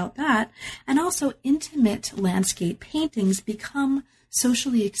bit about that. And also, intimate landscape paintings become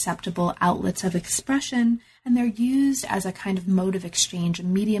socially acceptable outlets of expression, and they're used as a kind of mode of exchange, a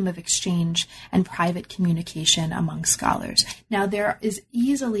medium of exchange and private communication among scholars. Now, there is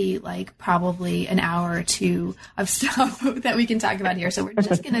easily probably an hour or two of stuff that we can talk about here, so we're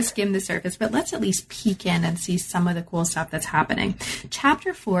just going to skim the surface, but let's at least peek in and see some of the cool stuff that's happening.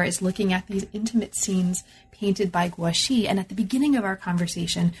 Chapter 4 is looking at these intimate scenes painted by Guo Xi, and at the beginning of our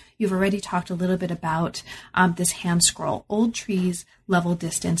conversation, you've already talked a little bit about this hand scroll, Old Trees, Level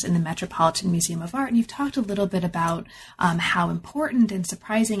Distance in the Metropolitan Museum of Art, and you've talked a little bit about how important and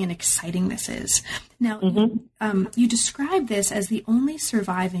surprising and exciting this is. Now, you describe this as the only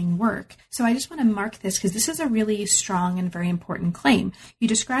surviving work, so I just want to mark this because this is a really strong and very important claim. You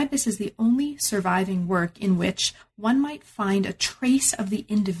describe this as the only surviving work in which one might find a trace of the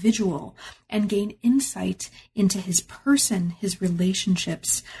individual and gain insight into his person, his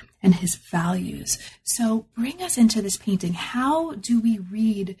relationships, and his values. So bring us into this painting. How do we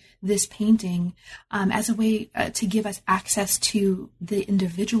read this painting as a way to give us access to the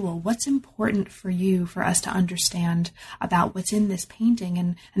individual? What's important for you, for us to understand about what's in this painting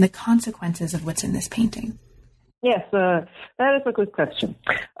and the consequences of what's in this painting? Yes, that is a good question,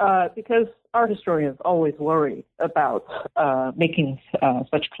 because art historians always worry about making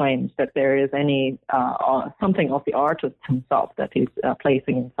such claims that there is any something of the artist himself that he's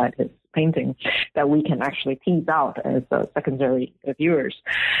placing inside his painting that we can actually tease out as secondary viewers.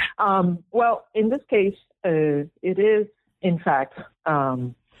 Well, in this case, it is, in fact,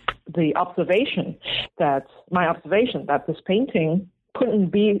 my observation that this painting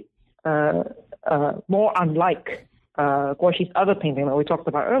couldn't be more unlike Guo Xi's other painting that we talked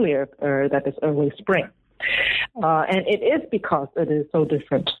about earlier, that is Early Spring. And it is because it is so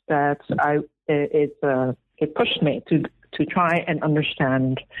different that it pushed me to try and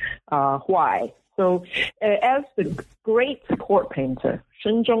understand why. So as the great court painter,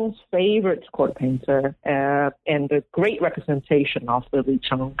 Shen Zhong's favorite court painter, and the great representation of the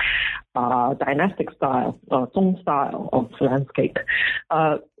Licheng dynastic style, Zong style of landscape,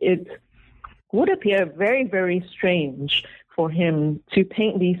 it would appear very, very strange for him to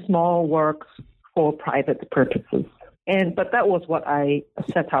paint these small works for private purposes. But that was what I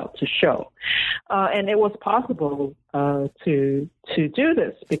set out to show. And it was possible to do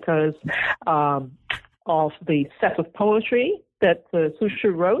this because of the set of poetry that Su Shi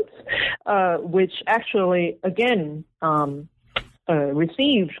wrote, which actually, again,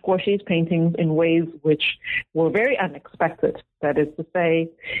 received Guo Xi's paintings in ways which were very unexpected. That is to say,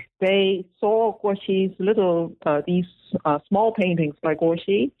 they saw Guo Xi's these small paintings by Guo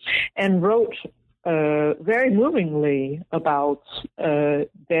Xi and wrote very movingly about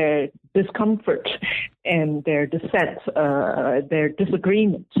their discomfort and their dissent, their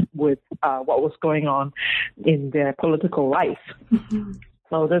disagreement with what was going on in their political life. Mm-hmm.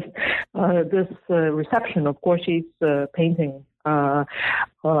 So this reception of Guo Xi's painting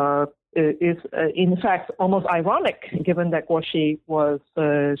is in fact almost ironic, given that Guo Xi was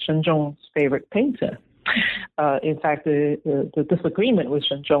Shen Zhong's favorite painter. In fact, the disagreement with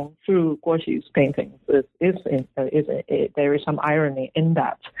Shen Zhong through Guo Xi's paintings there is some irony in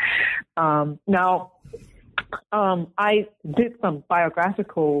that. Now, I did some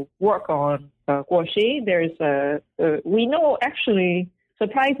biographical work on Guo Xi. We know actually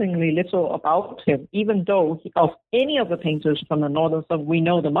surprisingly little about him, even though of any of the painters from the Northern Song we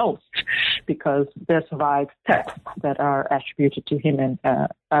know the most, because there survive texts that are attributed to him and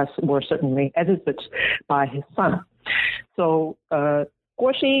were certainly edited by his son. So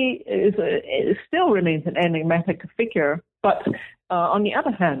Guo Xi still remains an enigmatic figure, but on the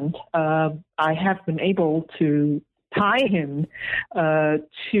other hand, I have been able to tie him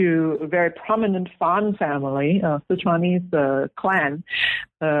to a very prominent Fan family, Sichuanese clan.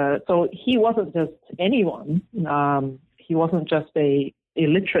 So he wasn't just anyone. He wasn't just a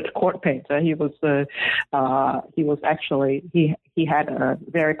illiterate court painter. He was actually he had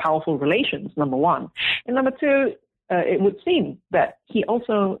very powerful relations. Number one, and number two, it would seem that he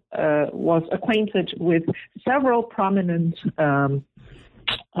also was acquainted with several prominent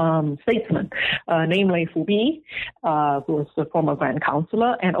statesmen, namely Fu Bi, who was the former Grand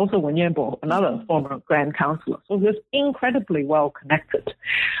Counselor, and also Wen Yanbo, another former Grand Counselor. So he was incredibly well connected.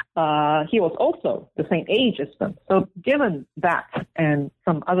 He was also the same age as them. So given that and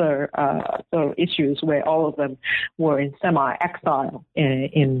some other sort of issues where all of them were in semi-exile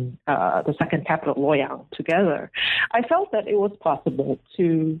in the second capital, Luoyang, together, I felt that it was possible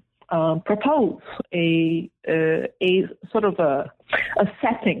to propose a sort of a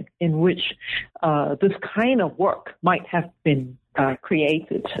setting in which this kind of work might have been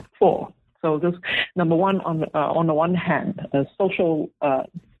created for. So this, number one, on the one hand, social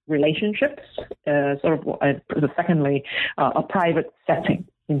relationships, secondly, a private setting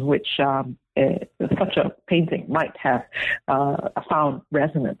in which such a painting might have found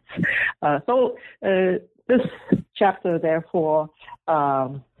resonance. So this chapter, therefore,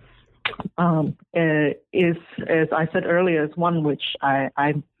 is, as I said earlier, is one which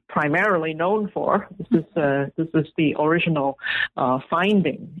I'm primarily known for. This is the original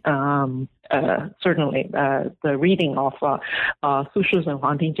finding. Certainly, the reading of Su Shi's and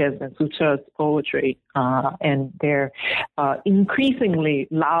Huang Tingjian's and Su Che's poetry and their increasingly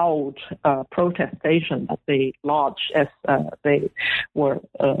loud protestation that they lodged as they were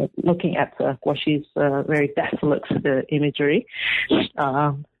looking at Guo Xi's very desolate imagery.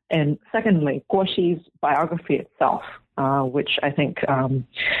 And secondly, Guo Xi's biography itself, which I think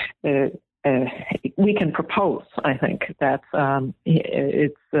we can propose. I think that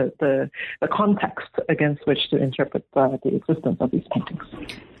it's the context against which to interpret the existence of these paintings.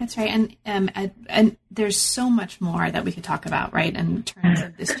 That's right, and there's so much more that we could talk about, right? In terms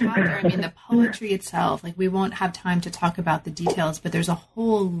of this chapter, I mean, the poetry itself. Like, we won't have time to talk about the details, but there's a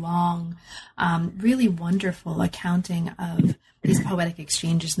whole long, really wonderful accounting of these poetic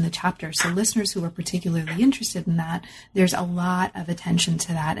exchanges in the chapter. So listeners who are particularly interested in that, there's a lot of attention to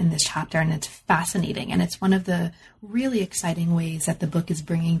that in this chapter, and it's fascinating. And it's one of the really exciting ways that the book is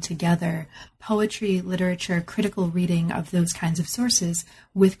bringing together poetry, literature, critical reading of those kinds of sources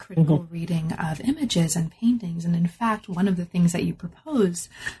with critical reading of images and paintings. And in fact, one of the things that you propose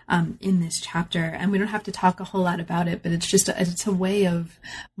in this chapter, and we don't have to talk a whole lot about it, but it's a way of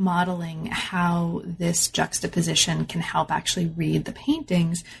modeling how this juxtaposition can help actually read the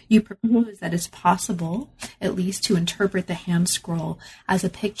paintings. You propose that it's possible, at least, to interpret the hand scroll as a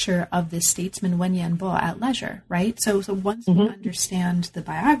picture of this statesman Wen Yanbo at leisure, right? So once we understand the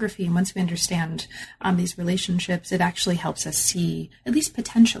biography and once we understand these relationships, it actually helps us see, at least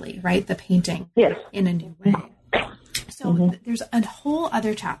potentially, right, the painting in a new way. So there's a whole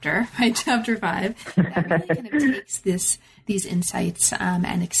other chapter, right, chapter 5, that really kind of takes these insights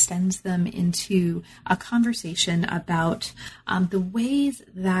and extends them into a conversation about the ways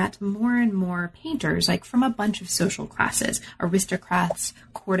that more and more painters, like from a bunch of social classes, aristocrats,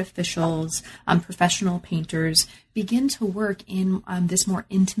 court officials, professional painters, begin to work in this more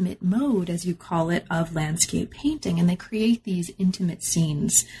intimate mode, as you call it, of landscape painting. And they create these intimate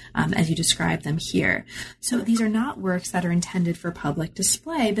scenes, as you describe them here. So these are not works that are intended for public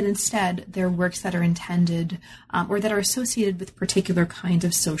display, but instead they're works that are intended or that are associated with particular kinds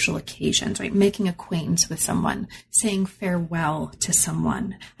of social occasions, right? Making acquaintance with someone, saying farewell to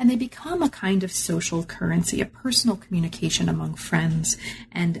someone. And they become a kind of social currency, a personal communication among friends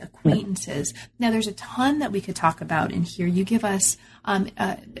and acquaintances. Now, there's a ton that we could talk about in here. You give us,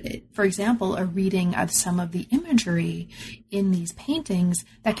 for example, a reading of some of the imagery in these paintings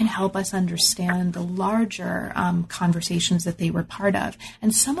that can help us understand the larger conversations that they were part of.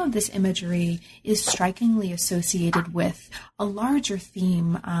 And some of this imagery is strikingly associated with a larger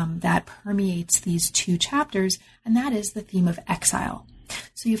theme that permeates these two chapters, and that is the theme of exile.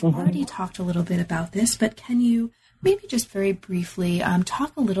 So you've already talked a little bit about this, but can you maybe just very briefly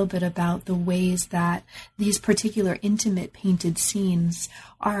talk a little bit about the ways that these particular intimate painted scenes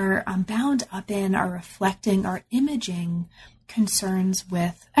are bound up in, are reflecting, are imaging concerns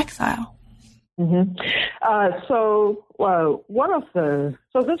with exile? So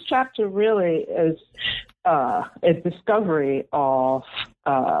this chapter really is a discovery of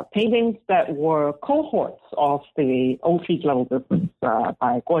paintings that were cohorts of the old street level business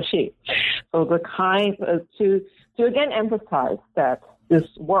by Guo Xi. So the kind to again emphasize that these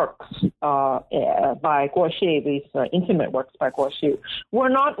works by Guo Xi, these intimate works by Guo Xi, were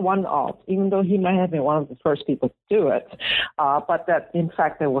not one-off, even though he might have been one of the first people to do it, but that in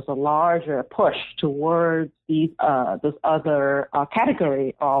fact there was a larger push towards this other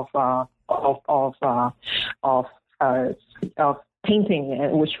category of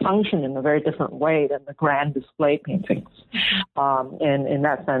painting, which function in a very different way than the grand display paintings. And in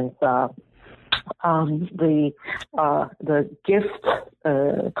that sense, the gift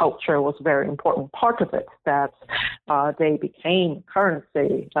culture was a very important part of it, that they became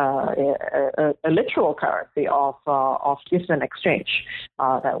currency, a literal currency of gift and exchange,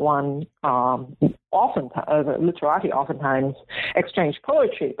 that one literati oftentimes exchange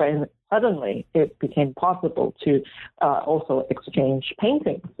poetry, but suddenly it became possible to also exchange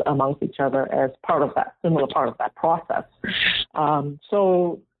paintings amongst each other as similar part of that process.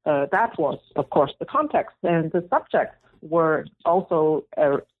 So that was, of course, the context, and the subjects were also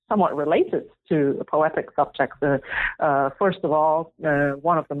somewhat related to poetic subjects. First of all,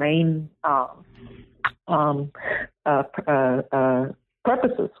 one of the main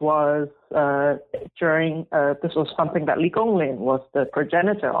purposes was this was something that Li Gonglin was the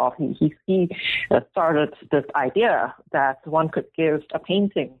progenitor of. He started this idea that one could give a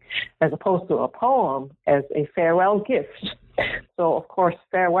painting as opposed to a poem as a farewell gift. So, of course,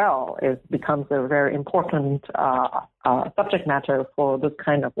 farewell becomes a very important subject matter for this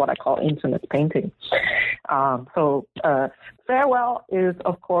kind of what I call intimate painting. So farewell is,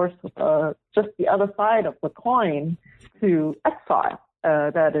 of course, just the other side of the coin to exile.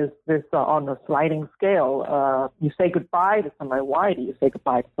 That is this on a sliding scale. You say goodbye to somebody. Why do you say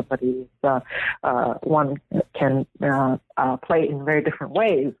goodbye to somebody? One can play in very different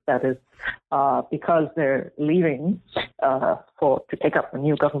ways. That is because they're leaving to take up a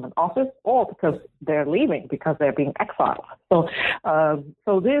new government office, or because they're leaving because they're being exiled. So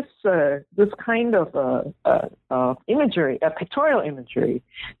this kind of imagery, pictorial imagery,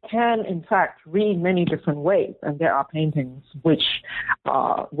 can in fact read many different ways, and there are paintings which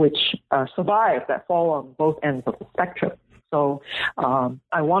survive, that fall on both ends of the spectrum. So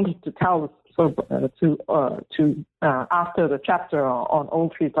I wanted to tell after the chapter on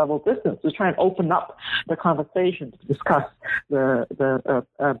Old Trees Level Distance, to try and open up the conversation to discuss the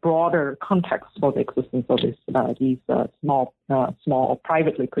broader context for the existence of these small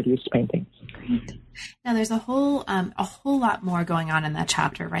privately produced paintings. Great. Now, there's a whole lot more going on in that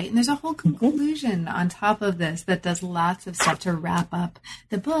chapter, right? And there's a whole conclusion on top of this that does lots of stuff to wrap up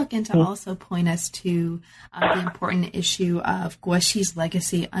the book and to also point us to the important issue of Guoxi's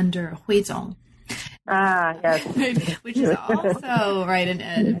legacy under Huizong. Yes. Which is also, right,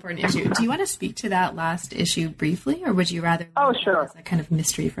 an important issue. Do you want to speak to that last issue briefly, or would you rather sure. as a kind of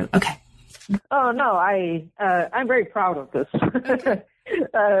mystery for? Okay. Oh no, I'm very proud of this. Okay.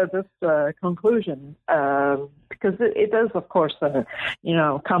 This conclusion, because it does, of course,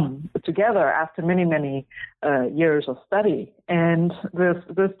 come together after many years of study. And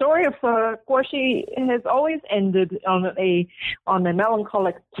the story of Guoxi has always ended on a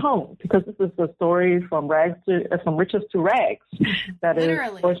melancholic tone, because this is the story from riches to rags. That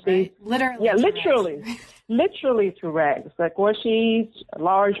literally, is Guoxi. Right? Literally. Yeah, to literally. rags. Literally to rags. That Guoxi's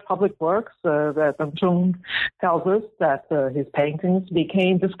large public works, that Deng Zhong tells us that his paintings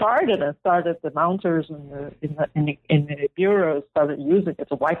became discarded, and started the mounters in the bureaus started using it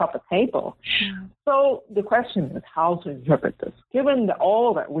to wipe up a table. So the question is how to interpret this, given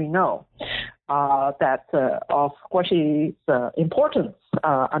all that we know that of Guoxi's importance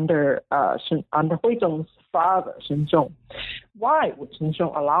under Huizong's father, Shen Zhong. Why would Shen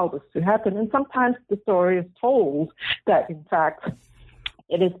Zhong allow this to happen? And sometimes the story is told that, in fact,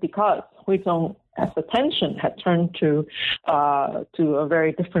 it is because Huizong's attention had turned to a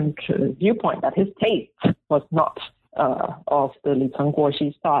very different viewpoint, that his taste was not of the Li Cheng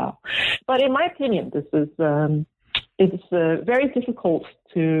Guoxi style. But in my opinion, this is it's very difficult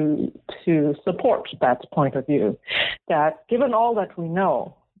to support that point of view, that given all that we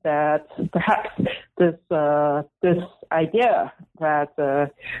know, that perhaps this idea that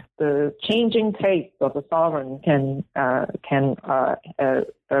the changing taste of the sovereign can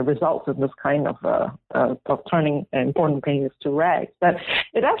result in this kind of turning important paintings to rags, that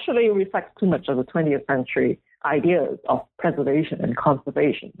it actually reflects too much of the 20th century ideas of preservation and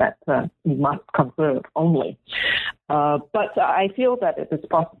conservation, that we must conserve only. But I feel that it is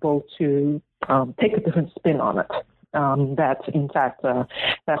possible to take a different spin on it. That in fact that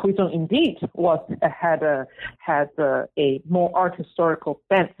Huizong indeed had a more art historical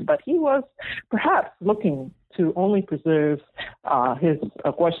bent, but he was perhaps looking to only preserve his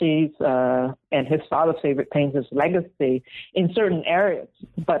Guoxi's and his father's favorite painter's legacy in certain areas,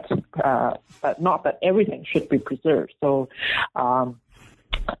 but not that everything should be preserved. So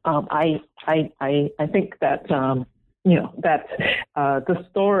I think that that the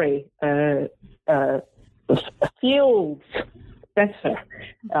story fields better.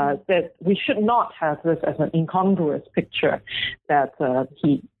 That we should not have this as an incongruous picture that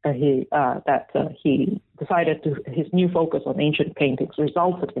he decided to his new focus on ancient paintings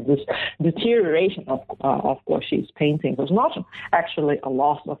resulted in this deterioration of Guoxi's paintings. It was not actually a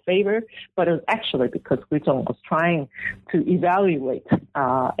loss of favor, but it was actually because Guzhong was trying to evaluate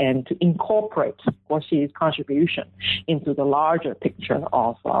and to incorporate Guoxi's contribution into the larger picture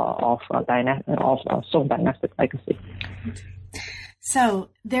of Song dynastic legacy. So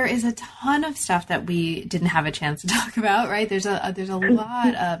there is a ton of stuff that we didn't have a chance to talk about, right? There's a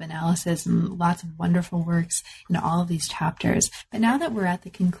lot of analysis and lots of wonderful works in all of these chapters. But now that we're at the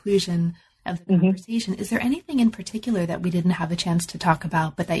conclusion of the conversation, is there anything in particular that we didn't have a chance to talk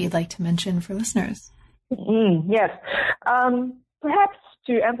about, but that you'd like to mention for listeners? Yes. Perhaps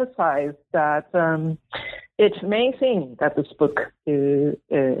to emphasize that it may seem that this book is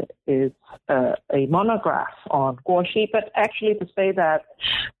a monograph on Guoxi, but actually to say that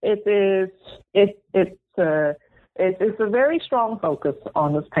it's a very strong focus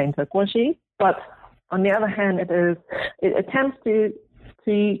on this painter Guoxi, but on the other hand, it attempts to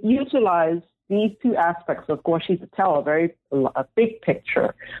utilize these two aspects of Guoxi to tell a big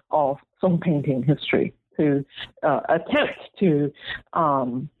picture of Song painting history, to attempt to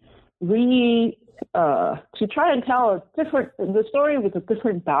to try and tell the story with a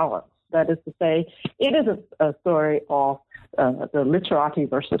different balance. That is to say, it is a story of the literati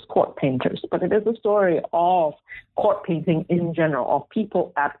versus court painters, but it is a story of court painting in general, of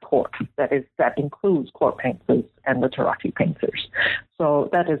people at court. That includes court painters and literati painters. So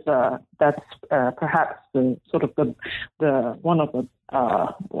that's perhaps the sort of the one of the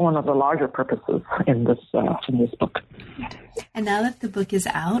larger purposes in this book. And now that the book is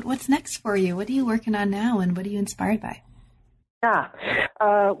out, what's next for you? What are you working on now, and what are you inspired by?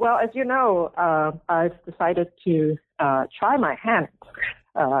 Well, as you know, I've decided to try my hand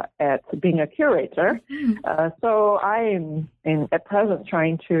at being a curator. So I am at present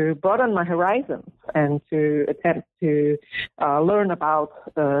trying to broaden my horizons and to attempt to learn about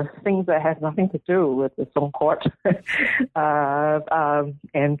things that have nothing to do with the Song court,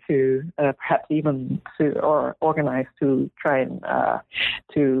 and to perhaps even organize to try and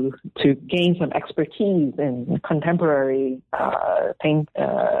to gain some expertise in contemporary paint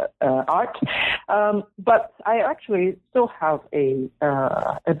art. But I actually still have a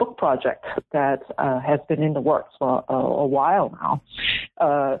book project that has been in the works for a while now.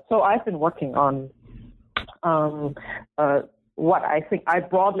 So I've been working on what I think I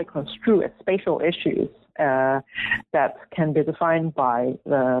broadly construe as spatial issues that can be defined by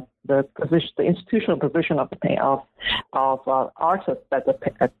the institutional position of artists at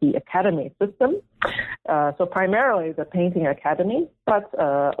the academy system. So primarily the painting academy, but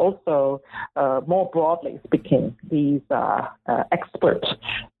also more broadly speaking, these expert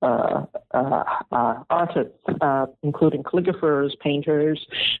artists, including calligraphers, painters,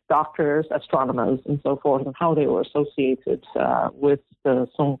 doctors, astronomers, and so forth, and how they were associated with the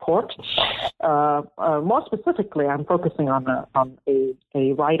Song court. More specifically, I'm focusing on a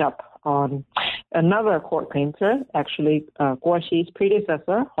write-up on another court painter, actually Guoxi's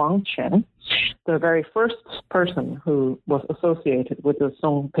predecessor, Huang Quan, the very first person who was associated with the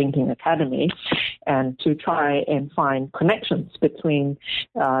Song Painting Academy, and to try and find connections between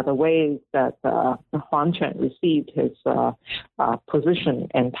the ways that Huang Quan received his position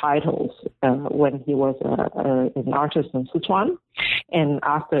and titles when he was an artist in Sichuan, and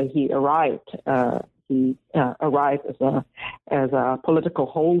after he arrived. He arrived as a political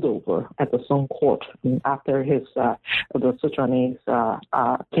holdover at the Song court after the Sichuanese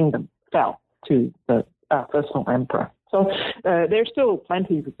kingdom fell to the first Song emperor. So there's still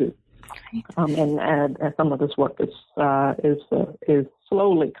plenty to do, and some of this work is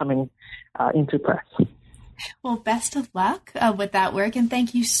slowly coming into press. Well, best of luck with that work, and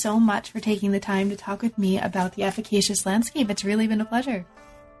thank you so much for taking the time to talk with me about the efficacious landscape. It's really been a pleasure.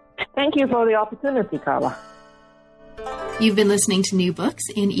 Thank you for the opportunity, Carla. You've been listening to New Books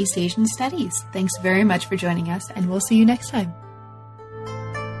in East Asian Studies. Thanks very much for joining us, and we'll see you next time.